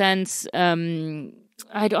 it makes sense.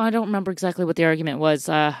 I don't remember exactly what the argument was.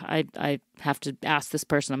 I have to ask this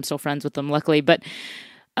person. I'm still friends with them, luckily. But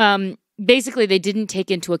basically, they didn't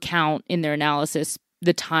take into account in their analysis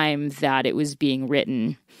the time that it was being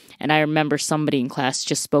written. And I remember somebody in class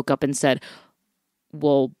just spoke up and said,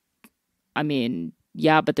 well, I mean,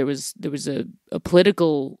 yeah, but there was a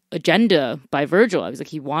political agenda by Virgil. I was like,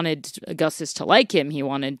 he wanted Augustus to like him. He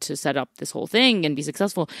wanted to set up this whole thing and be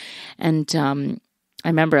successful. And I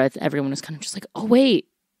remember everyone was kind of just like, oh, wait,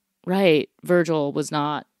 right. Virgil was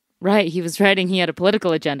not right. He was writing, he had a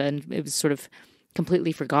political agenda, and it was sort of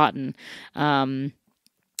completely forgotten. And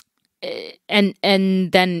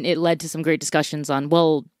then it led to some great discussions on,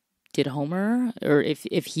 well, did Homer, or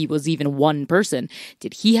if he was even one person,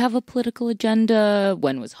 did he have a political agenda?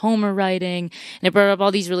 When was Homer writing? And it brought up all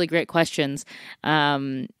these really great questions.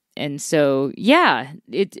 And so, yeah,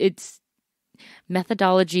 it's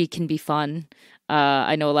methodology can be fun.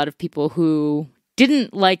 I know a lot of people who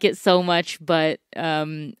didn't like it so much, but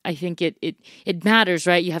I think it matters,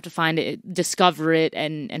 right? You have to find it, discover it,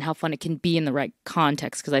 and how fun it can be in the right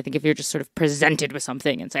context. Because I think if you're just sort of presented with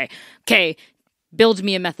something and say, okay, build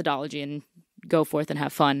me a methodology and go forth and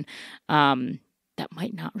have fun, that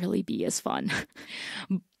might not really be as fun.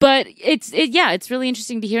 But it's really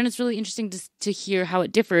interesting to hear, and it's really interesting to hear how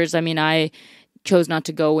it differs. I mean, I chose not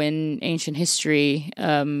to go in ancient history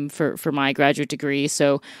for my graduate degree,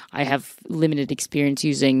 so I have limited experience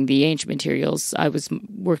using the ancient materials. I was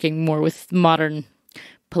working more with modern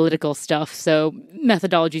political stuff, so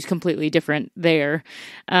methodology is completely different there.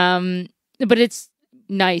 But it's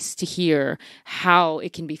nice to hear how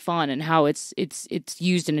it can be fun and how it's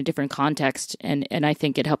used in a different context, and I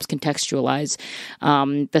think it helps contextualize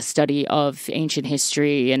the study of ancient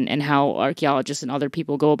history and how archaeologists and other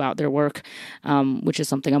people go about their work, which is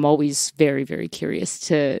something I'm always very, very curious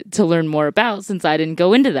to learn more about, since I didn't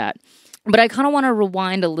go into that. But I kind of want to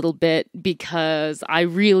rewind a little bit, because I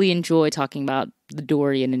really enjoy talking about the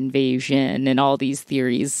Dorian invasion and all these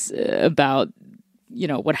theories about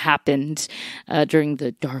what happened during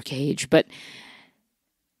the Dark Age. But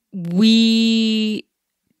we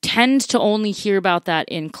tend to only hear about that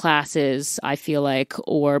in classes, I feel like,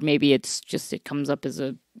 or maybe it's just it comes up as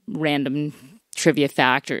a random trivia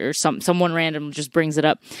fact, or someone random just brings it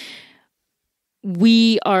up.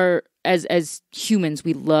 We are, as humans,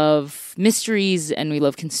 we love mysteries and we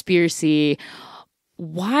love conspiracy.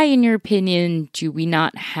 Why, in your opinion, do we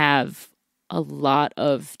not have a lot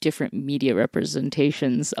of different media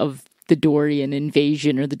representations of the Dorian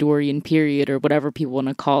invasion or the Dorian period, or whatever people want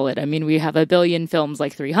to call it? I mean, we have a billion films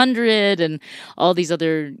like 300 and all these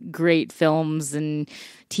other great films and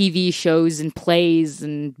TV shows and plays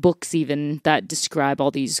and books even that describe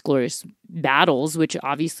all these glorious battles, which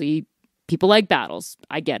obviously people like battles.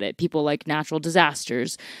 I get it. People like natural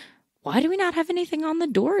disasters. Why do we not have anything on the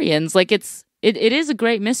Dorians? Like, it is a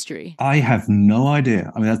great mystery. I have no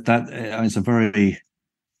idea. I mean, that it's a very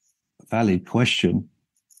valid question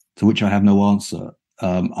to which I have no answer,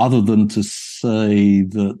 other than to say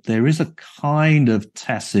that there is a kind of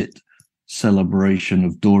tacit celebration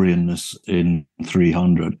of Dorianness in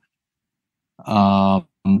 300,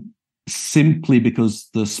 simply because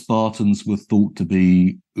the Spartans were thought to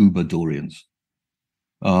be uber Dorians.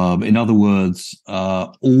 In other words,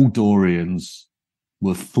 all Dorians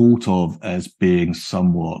were thought of as being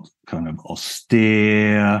somewhat kind of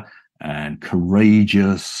austere and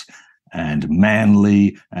courageous and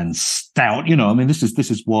manly and stout. I mean, this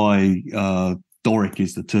is why Doric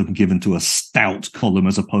is the term given to a stout column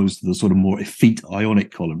as opposed to the sort of more effete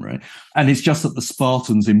Ionic column, right? And it's just that the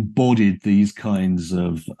Spartans embodied these kinds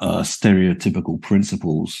of stereotypical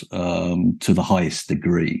principles to the highest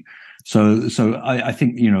degree. So I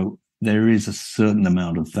think, there is a certain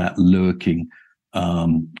amount of that lurking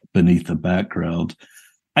beneath the background.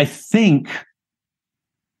 I think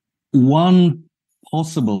one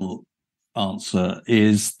possible answer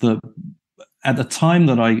is that at the time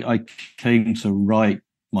that I came to write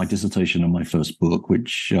my dissertation and my first book,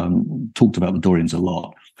 which talked about the Dorians a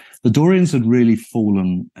lot, the Dorians had really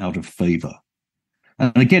fallen out of favor.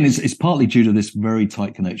 And again, it's partly due to this very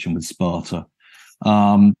tight connection with Sparta.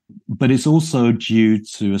 But it's also due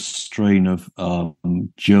to a strain of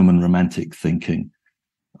German romantic thinking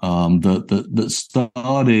that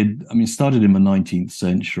started in the 19th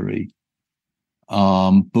century,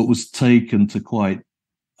 but was taken to quite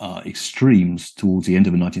extremes towards the end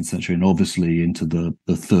of the 19th century, and obviously into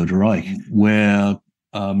the Third Reich, where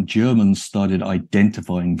Germans started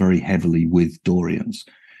identifying very heavily with Dorians,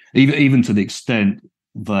 even to the extent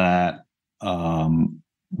that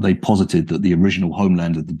they posited that the original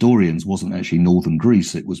homeland of the Dorians wasn't actually northern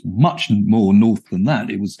Greece. It was much more north than that.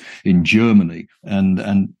 It was in Germany.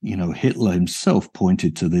 And Hitler himself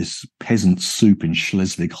pointed to this peasant soup in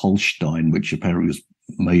Schleswig-Holstein, which apparently was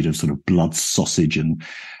made of sort of blood sausage, and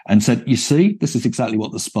said, you see, this is exactly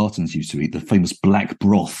what the Spartans used to eat, the famous black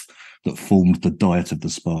broth that formed the diet of the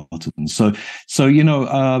Spartans. So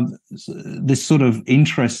this sort of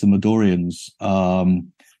interest in the Dorians,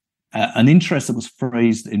 an interest that was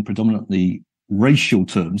phrased in predominantly racial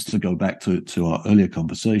terms, to go back to our earlier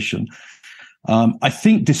conversation, I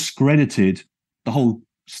think discredited the whole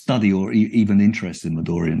study or even interest in the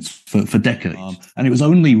Dorians for decades. And it was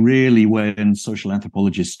only really when social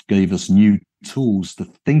anthropologists gave us new tools to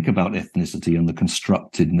think about ethnicity and the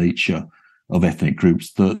constructed nature of ethnic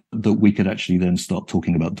groups that we could actually then start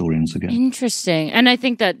talking about Dorians again. Interesting. And I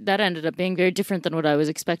think that ended up being very different than what I was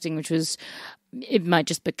expecting, which was, it might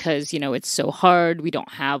just because, it's so hard. We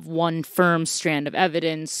don't have one firm strand of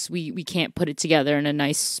evidence. We can't put it together in a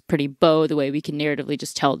nice, pretty bow the way we can narratively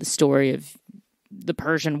just tell the story of the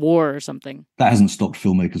Persian War or something. That hasn't stopped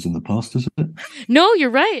filmmakers in the past, has it? No, you're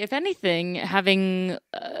right. If anything, having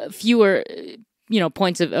fewer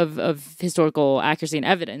points of historical accuracy and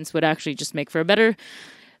evidence would actually just make for a better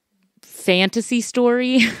fantasy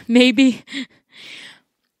story, maybe.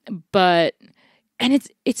 But, and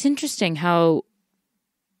it's interesting how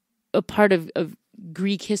a part of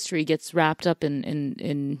Greek history gets wrapped up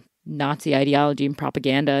in Nazi ideology and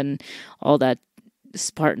propaganda and all that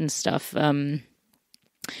Spartan stuff.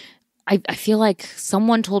 I feel like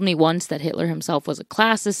someone told me once that Hitler himself was a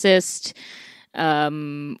classicist,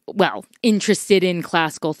 interested in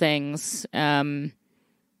classical things. Yeah,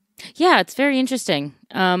 it's very interesting.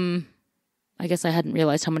 I guess I hadn't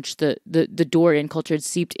realized how much the Dorian culture had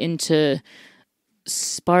seeped into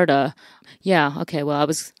Sparta. Yeah, okay, well,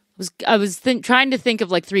 I was trying to think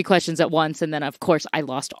of like three questions at once, and then of course I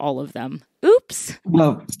lost all of them. Oops.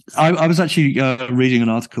 Well, I was actually reading an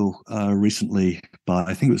article recently by,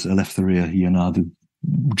 I think it was Eleftheria Ioannidou,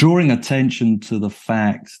 drawing attention to the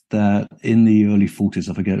fact that in the early 40s,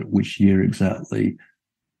 I forget which year exactly,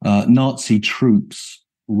 Nazi troops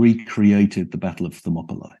recreated the Battle of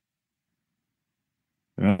Thermopylae.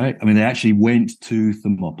 Right? I mean, they actually went to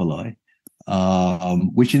Thermopylae,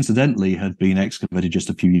 which incidentally had been excavated just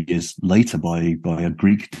a few years later by a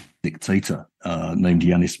Greek dictator named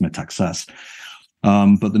Yanis Metaxas.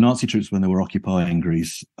 But the Nazi troops, when they were occupying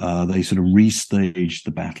Greece, they sort of restaged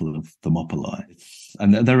the Battle of Thermopylae.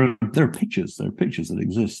 And there are pictures that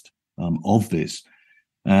exist of this.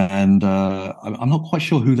 And I'm not quite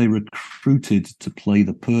sure who they recruited to play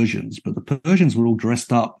the Persians, but the Persians were all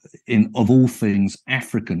dressed up in, of all things,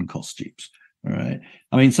 African costumes. All right.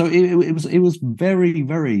 I mean, so it was very,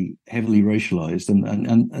 very heavily racialized,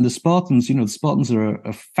 and the Spartans, the Spartans are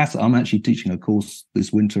a I'm actually teaching a course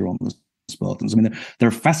this winter on the Spartans. I mean, they're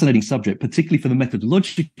a fascinating subject, particularly from the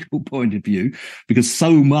methodological point of view, because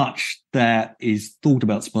so much that is thought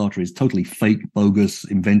about Sparta is totally fake, bogus,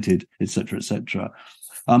 invented, etc., etc.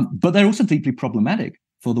 But they're also deeply problematic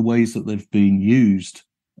for the ways that they've been used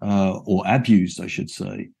or abused, I should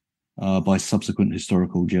say, by subsequent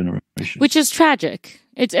historical generations. Which is tragic.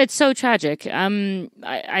 It's so tragic.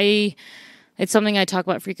 It's something I talk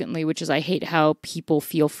about frequently, which is I hate how people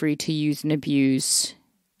feel free to use and abuse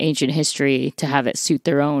ancient history to have it suit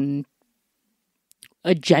their own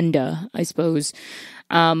agenda, I suppose.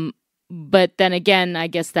 But then again, I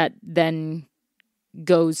guess that then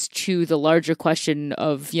goes to the larger question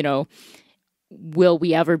of, will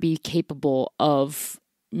we ever be capable of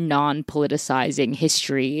non-politicizing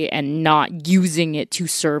history and not using it to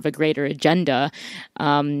serve a greater agenda?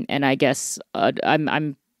 And I guess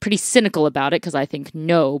I'm pretty cynical about it because I think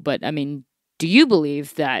no, but I mean, do you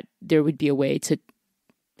believe that there would be a way to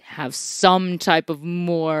have some type of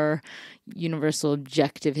more universal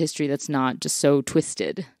objective history that's not just so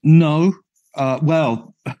twisted? No.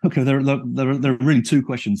 Well, okay, there are really two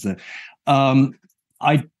questions there.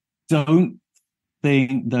 I don't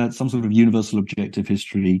think that some sort of universal objective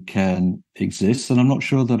history can exist, and I'm not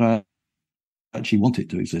sure that I actually want it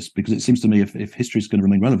to exist, because it seems to me if history is going to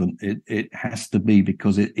remain relevant, it has to be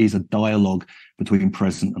because it is a dialogue between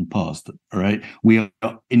present and past. All right, we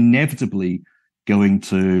are inevitably going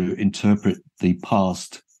to interpret the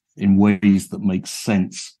past in ways that make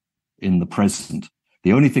sense in the present.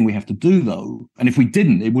 The only thing we have to do, though, and if we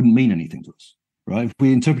didn't, it wouldn't mean anything to us, right? If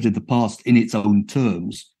we interpreted the past in its own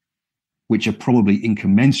terms, which are probably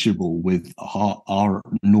incommensurable with our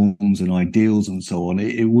norms and ideals and so on,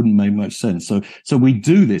 it wouldn't make much sense. So we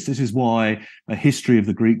do this. This is why a history of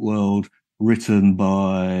the Greek world written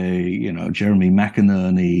by, Jeremy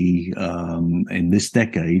McInerney in this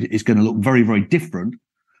decade is going to look very, very different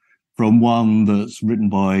from one that's written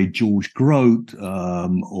by George Grote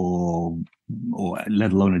or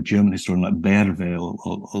let alone a German historian like Berve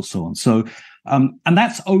or so on. So, and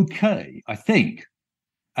that's okay, I think,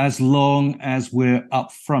 as long as we're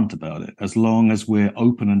upfront about it, as long as we're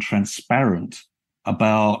open and transparent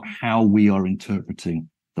about how we are interpreting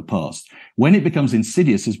the past. When it becomes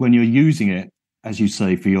insidious is when you're using it, as you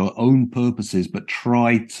say, for your own purposes, but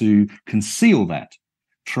try to conceal that,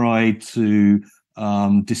 try to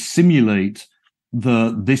dissimulate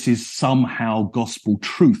this is somehow gospel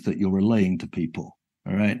truth that you're relaying to people.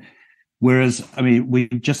 All right. Whereas, I mean, we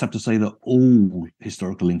just have to say that all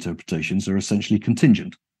historical interpretations are essentially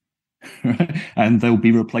contingent. Right? And they'll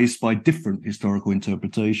be replaced by different historical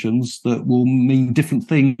interpretations that will mean different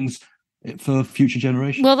things for future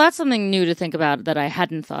generations. Well, that's something new to think about that I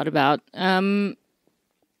hadn't thought about. But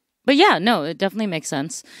yeah, no, it definitely makes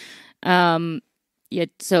sense. So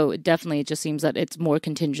it definitely just seems that it's more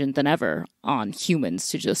contingent than ever on humans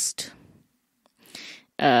to just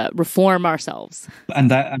reform ourselves. And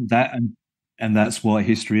that's why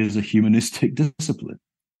history is a humanistic discipline.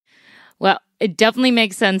 Well, it definitely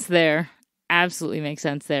makes sense there. Absolutely makes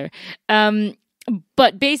sense there.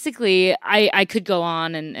 But basically, I could go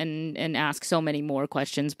on and ask so many more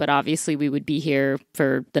questions, but obviously we would be here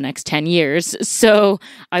for the next 10 years. So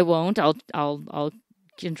I won't. I'll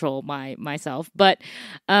control myself. But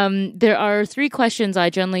there are 3 questions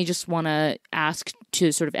I generally just want to ask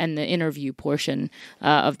to sort of end the interview portion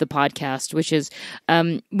of the podcast, which is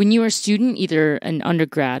when you were a student, either an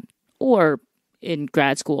undergrad or in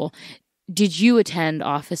grad school, did you attend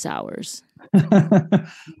office hours?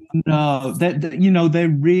 No, there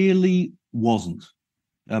really wasn't.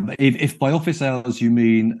 If by office hours you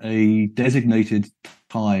mean a designated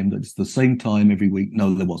time that's the same time every week,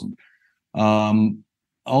 no, there wasn't.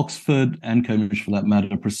 Oxford and Cambridge, for that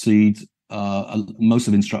matter, proceed. Most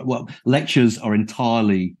of lectures are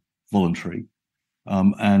entirely voluntary,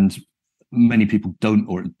 and many people don't,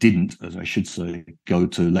 or didn't, as I should say, go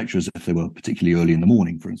to lectures if they were particularly early in the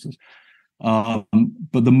morning, for instance.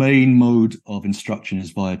 But the main mode of instruction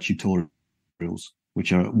is via tutorials,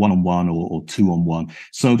 which are one-on-one or two-on-one.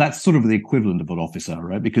 So that's sort of the equivalent of an office hour,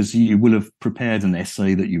 right? Because you will have prepared an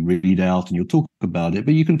essay that you read out and you'll talk about it,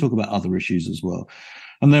 but you can talk about other issues as well.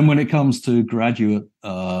 And then when it comes to graduate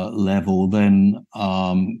level, then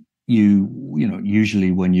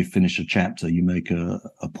usually when you finish a chapter, you make an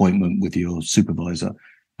appointment with your supervisor.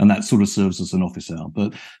 And that sort of serves as an office hour.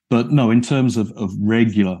 But no, in terms of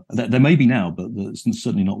regular, there may be now, but it's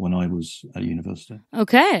certainly not when I was at university.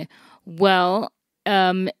 Okay. Well,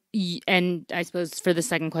 and I suppose for the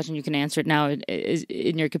second question, you can answer it now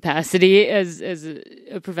in your capacity as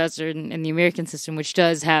a professor in the American system, which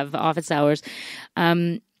does have office hours.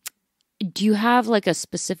 Do you have like a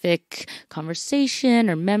specific conversation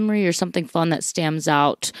or memory or something fun that stands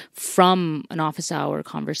out from an office hour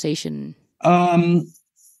conversation?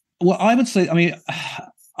 Well, I would say, I mean,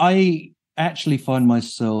 I actually find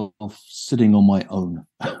myself sitting on my own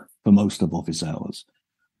for most of office hours.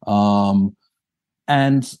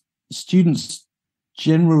 And students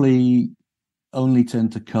generally only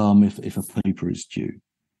tend to come if a paper is due.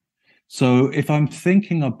 So if I'm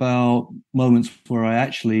thinking about moments where I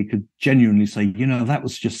actually could genuinely say, that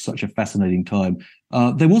was just such a fascinating time.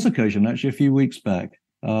 There was occasion actually a few weeks back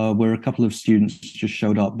where a couple of students just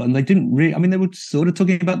showed up, and they didn't really, I mean, they were sort of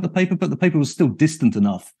talking about the paper, but the paper was still distant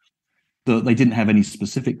enough that they didn't have any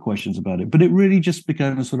specific questions about it. But it really just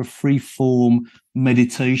became a sort of free-form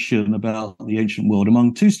meditation about the ancient world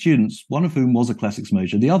among 2 students, one of whom was a classics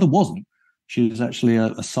major, the other wasn't. She was actually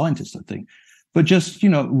a scientist, I think. But just,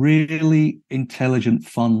 really intelligent,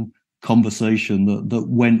 fun conversation that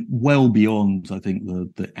went well beyond, I think,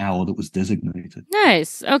 the hour that was designated.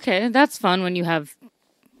 Nice. Okay, that's fun when you have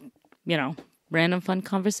random fun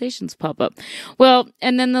conversations pop up. Well,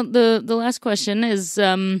 and then the last question is,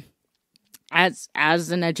 as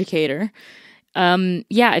an educator,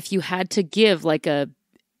 if you had to give like a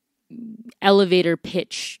elevator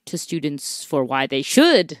pitch to students for why they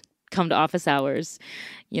should come to office hours,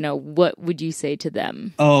 what would you say to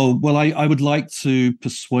them? Oh, well, I would like to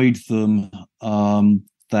persuade them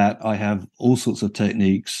that I have all sorts of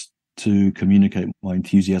techniques to communicate my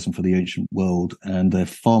enthusiasm for the ancient world, and they're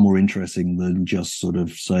far more interesting than just sort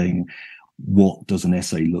of saying, what does an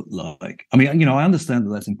essay look like? I mean, I understand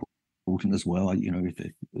that that's important as well, if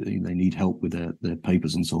they need help with their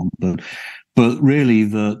papers and so on, but really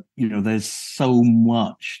there's so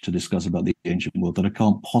much to discuss about the ancient world that I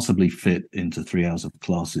can't possibly fit into 3 hours of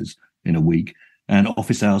classes in a week, and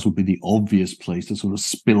office hours would be the obvious place to sort of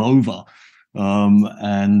spill over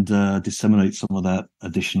and disseminate some of that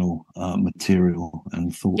additional material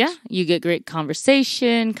and thoughts. Yeah, you get great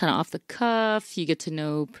conversation, kind of off the cuff. You get to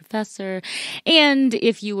know professor. And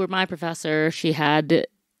if you were my professor, she had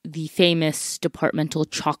the famous departmental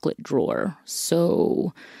chocolate drawer.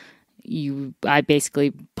 So I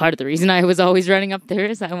basically, part of the reason I was always running up there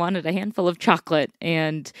is I wanted a handful of chocolate.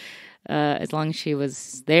 And as long as she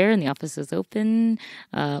was there and the office was open,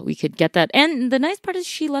 we could get that. And the nice part is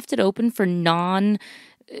she left it open for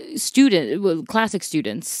classic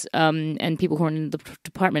students, and people who are in the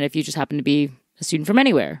department. If you just happen to be a student from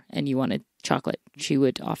anywhere and you wanted chocolate, she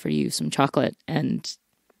would offer you some chocolate. And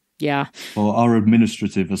yeah. Well, our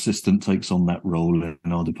administrative assistant takes on that role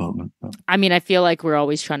in our department. I mean, I feel like we're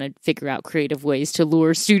always trying to figure out creative ways to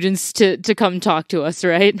lure students to come talk to us,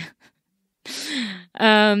 right?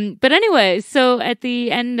 But anyway, so at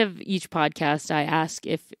the end of each podcast, I ask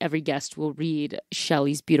if every guest will read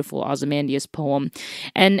Shelley's beautiful Ozymandias poem.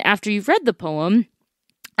 And after you've read the poem,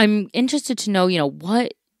 I'm interested to know,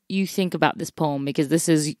 what you think about this poem, because this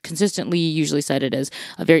is consistently usually cited as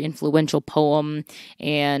a very influential poem.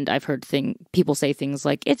 And I've heard people say things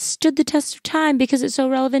like, it stood the test of time because it's so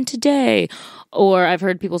relevant today. Or I've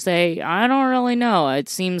heard people say, I don't really know. It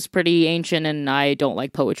seems pretty ancient and I don't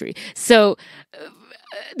like poetry. So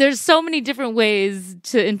there's so many different ways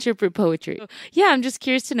to interpret poetry. Yeah, I'm just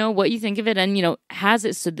curious to know what you think of it. And, has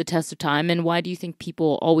it stood the test of time? And why do you think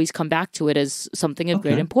people always come back to it as something of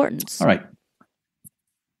great importance? All right.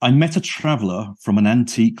 I met a traveller from an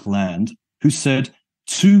antique land who said,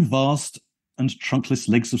 2 vast and trunkless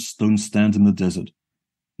legs of stone stand in the desert.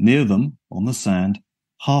 Near them, on the sand,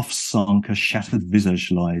 half sunk a shattered visage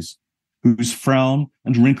lies, whose frown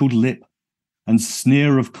and wrinkled lip and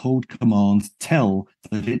sneer of cold command tell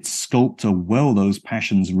that its sculptor well those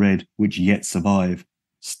passions read which yet survive,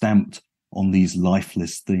 stamped on these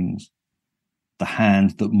lifeless things. The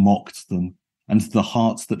hand that mocked them, and the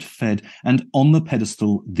hearts that fed, and on the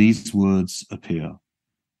pedestal these words appear.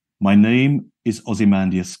 My name is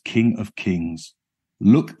Ozymandias, King of Kings.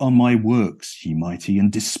 Look on my works, ye mighty, and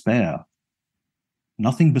despair.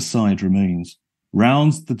 Nothing beside remains.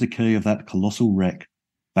 Rounds the decay of that colossal wreck,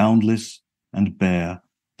 boundless and bare,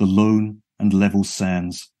 the lone and level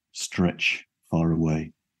sands stretch far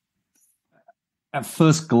away. At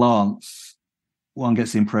first glance, one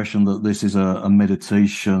gets the impression that this is a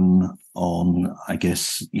meditation on, I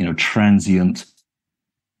guess, transient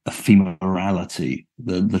ephemerality,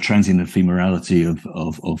 the transient ephemerality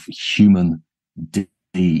of human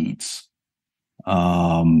deeds.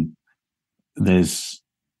 There's,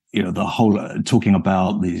 the whole talking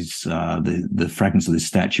about these the fragments of this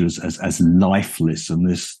statue as lifeless, and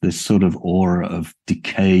this sort of aura of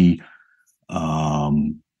decay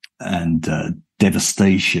and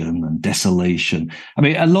devastation and desolation. I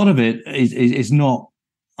mean, a lot of it is not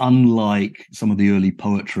unlike some of the early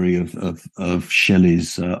poetry of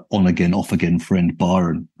Shelley's on again, off again friend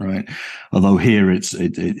Byron, right? Although here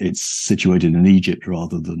it's situated in Egypt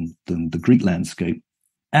rather than the Greek landscape.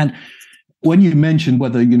 And when you mentioned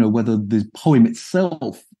whether the poem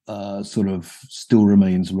itself sort of still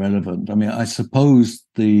remains relevant, I mean, I suppose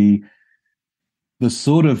the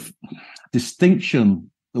sort of distinction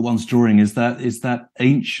that one's drawing is that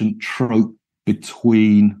ancient trope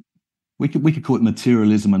between, we could call it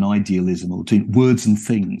materialism and idealism, or between words and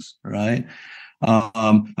things, right?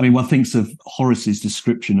 I mean, one thinks of Horace's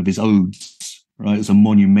description of his odes, right, as a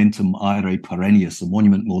monumentum aere perennius, a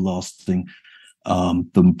monument more lasting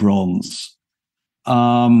than bronze.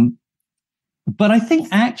 But I think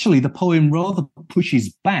actually the poem rather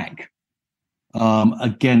pushes back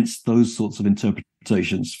against those sorts of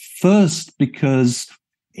interpretations. First, because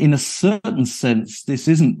in a certain sense, this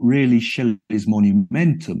isn't really Shelley's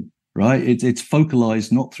monumentum, right? It's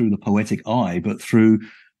focalized not through the poetic eye, but through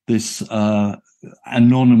this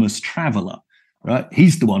anonymous traveler, right?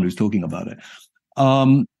 He's the one who's talking about it.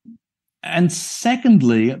 And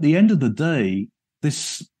secondly, at the end of the day,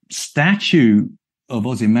 this statue of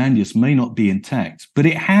Ozymandias may not be intact, but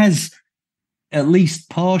it has at least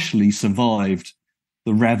partially survived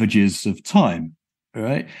the ravages of time,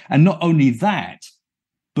 right? And not only that,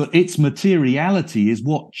 but its materiality is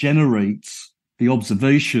what generates the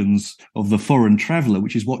observations of the foreign traveler,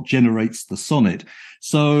 which is what generates the sonnet.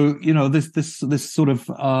 So, this sort of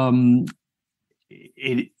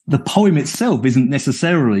the poem itself isn't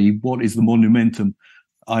necessarily what is the monumentum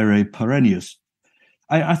aere perennius.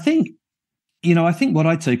 I think what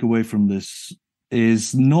I take away from this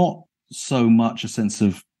is not so much a sense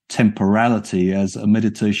of temporality as a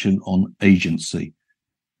meditation on agency,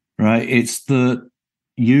 right? It's that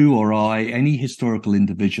you or I, any historical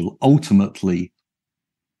individual, ultimately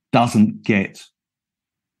doesn't get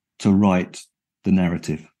to write the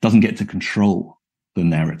narrative, doesn't get to control the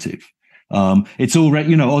narrative. It's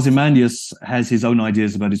already, Ozymandias has his own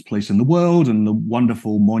ideas about his place in the world and the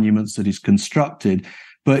wonderful monuments that he's constructed,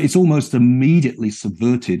 but it's almost immediately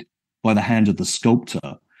subverted by the hand of the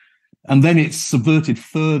sculptor. And then it's subverted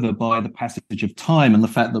further by the passage of time and the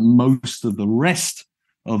fact that most of the rest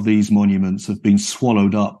of these monuments have been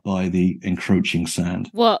swallowed up by the encroaching sand.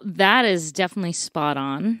 Well, that is definitely spot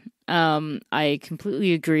on. I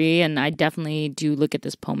completely agree, and I definitely do look at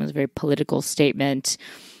this poem as a very political statement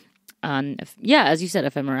on, as you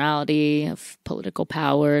said, ephemerality, of political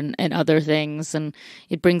power, and other things. And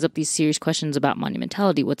it brings up these serious questions about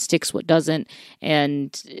monumentality, what sticks, what doesn't.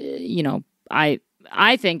 And,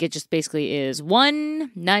 I think it just basically is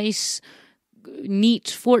one nice, neat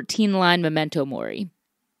 14-line memento mori,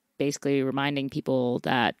 basically reminding people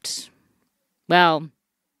that, well,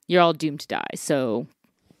 you're all doomed to die. So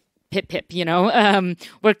pip, pip,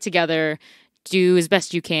 work together, do as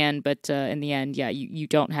best you can. But in the end, you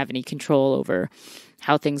don't have any control over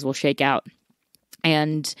how things will shake out.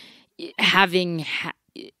 And having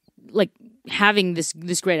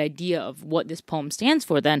this great idea of what this poem stands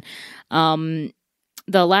for, then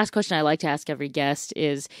the last question I like to ask every guest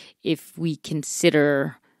is if we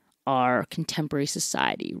consider our contemporary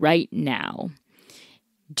society right now,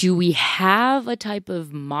 do we have a type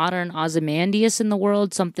of modern Ozymandias in the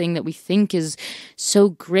world, something that we think is so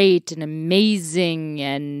great and amazing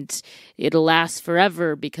and it'll last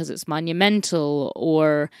forever because it's monumental?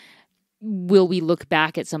 Or will we look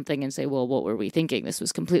back at something and say, well, what were we thinking? This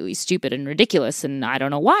was completely stupid and ridiculous, and I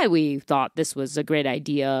don't know why we thought this was a great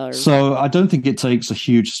idea. So I don't think it takes a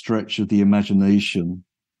huge stretch of the imagination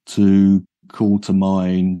to call to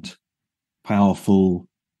mind powerful,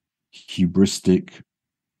 hubristic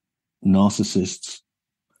narcissists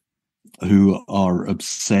who are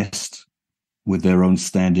obsessed with their own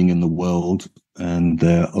standing in the world and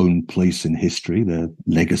their own place in history, their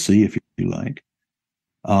legacy, if you like.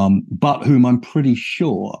 But whom I'm pretty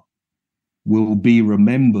sure will be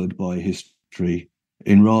remembered by history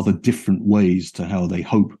in rather different ways to how they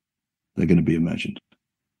hope they're going to be imagined.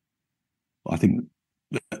 I think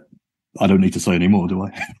I don't need to say any more, do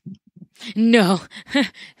I? No.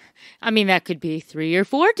 I mean, that could be 3 or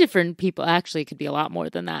 4 different people. Actually, it could be a lot more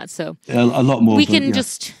than that. So a lot more. We can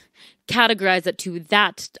just categorize it to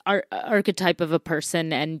that archetype of a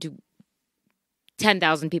person, and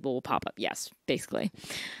 10,000 people will pop up. Yes, basically.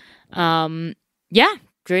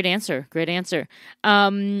 Great answer.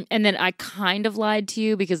 And then I kind of lied to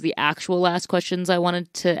you because the actual last questions I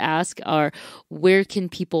wanted to ask are, where can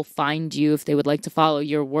people find you if they would like to follow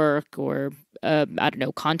your work or,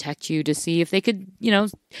 contact you to see if they could,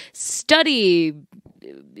 study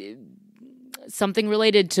something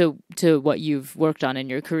related to what you've worked on in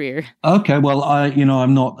your career? Okay, well,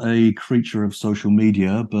 I'm not a creature of social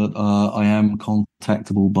media, but I am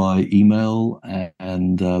contactable by email,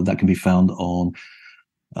 and that can be found on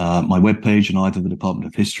my webpage in either the Department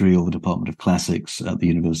of History or the Department of Classics at the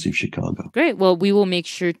University of Chicago. Great. Well, we will make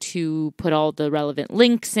sure to put all the relevant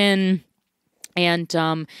links in. And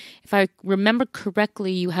if I remember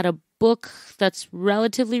correctly, you had a book that's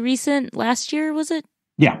relatively recent, last year, was it?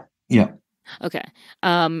 Yeah. Okay.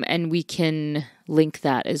 And we can link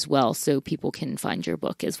that as well so people can find your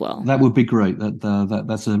book as well. That would be great.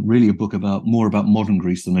 That's really a book more about modern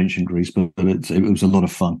Greece than ancient Greece, but it was a lot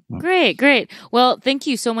of fun. Great. Well, thank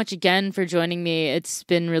you so much again for joining me. It's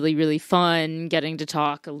been really, really fun getting to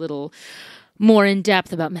talk a little more in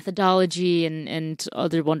depth about methodology and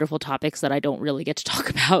other wonderful topics that I don't really get to talk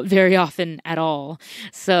about very often at all.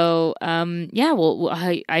 So,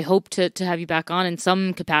 I hope to have you back on in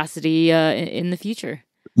some capacity in the future.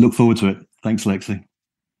 Look forward to it. Thanks, Lexi.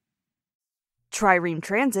 Trireme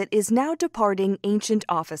Transit is now departing ancient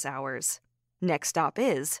office hours. Next stop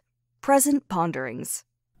is Present Ponderings.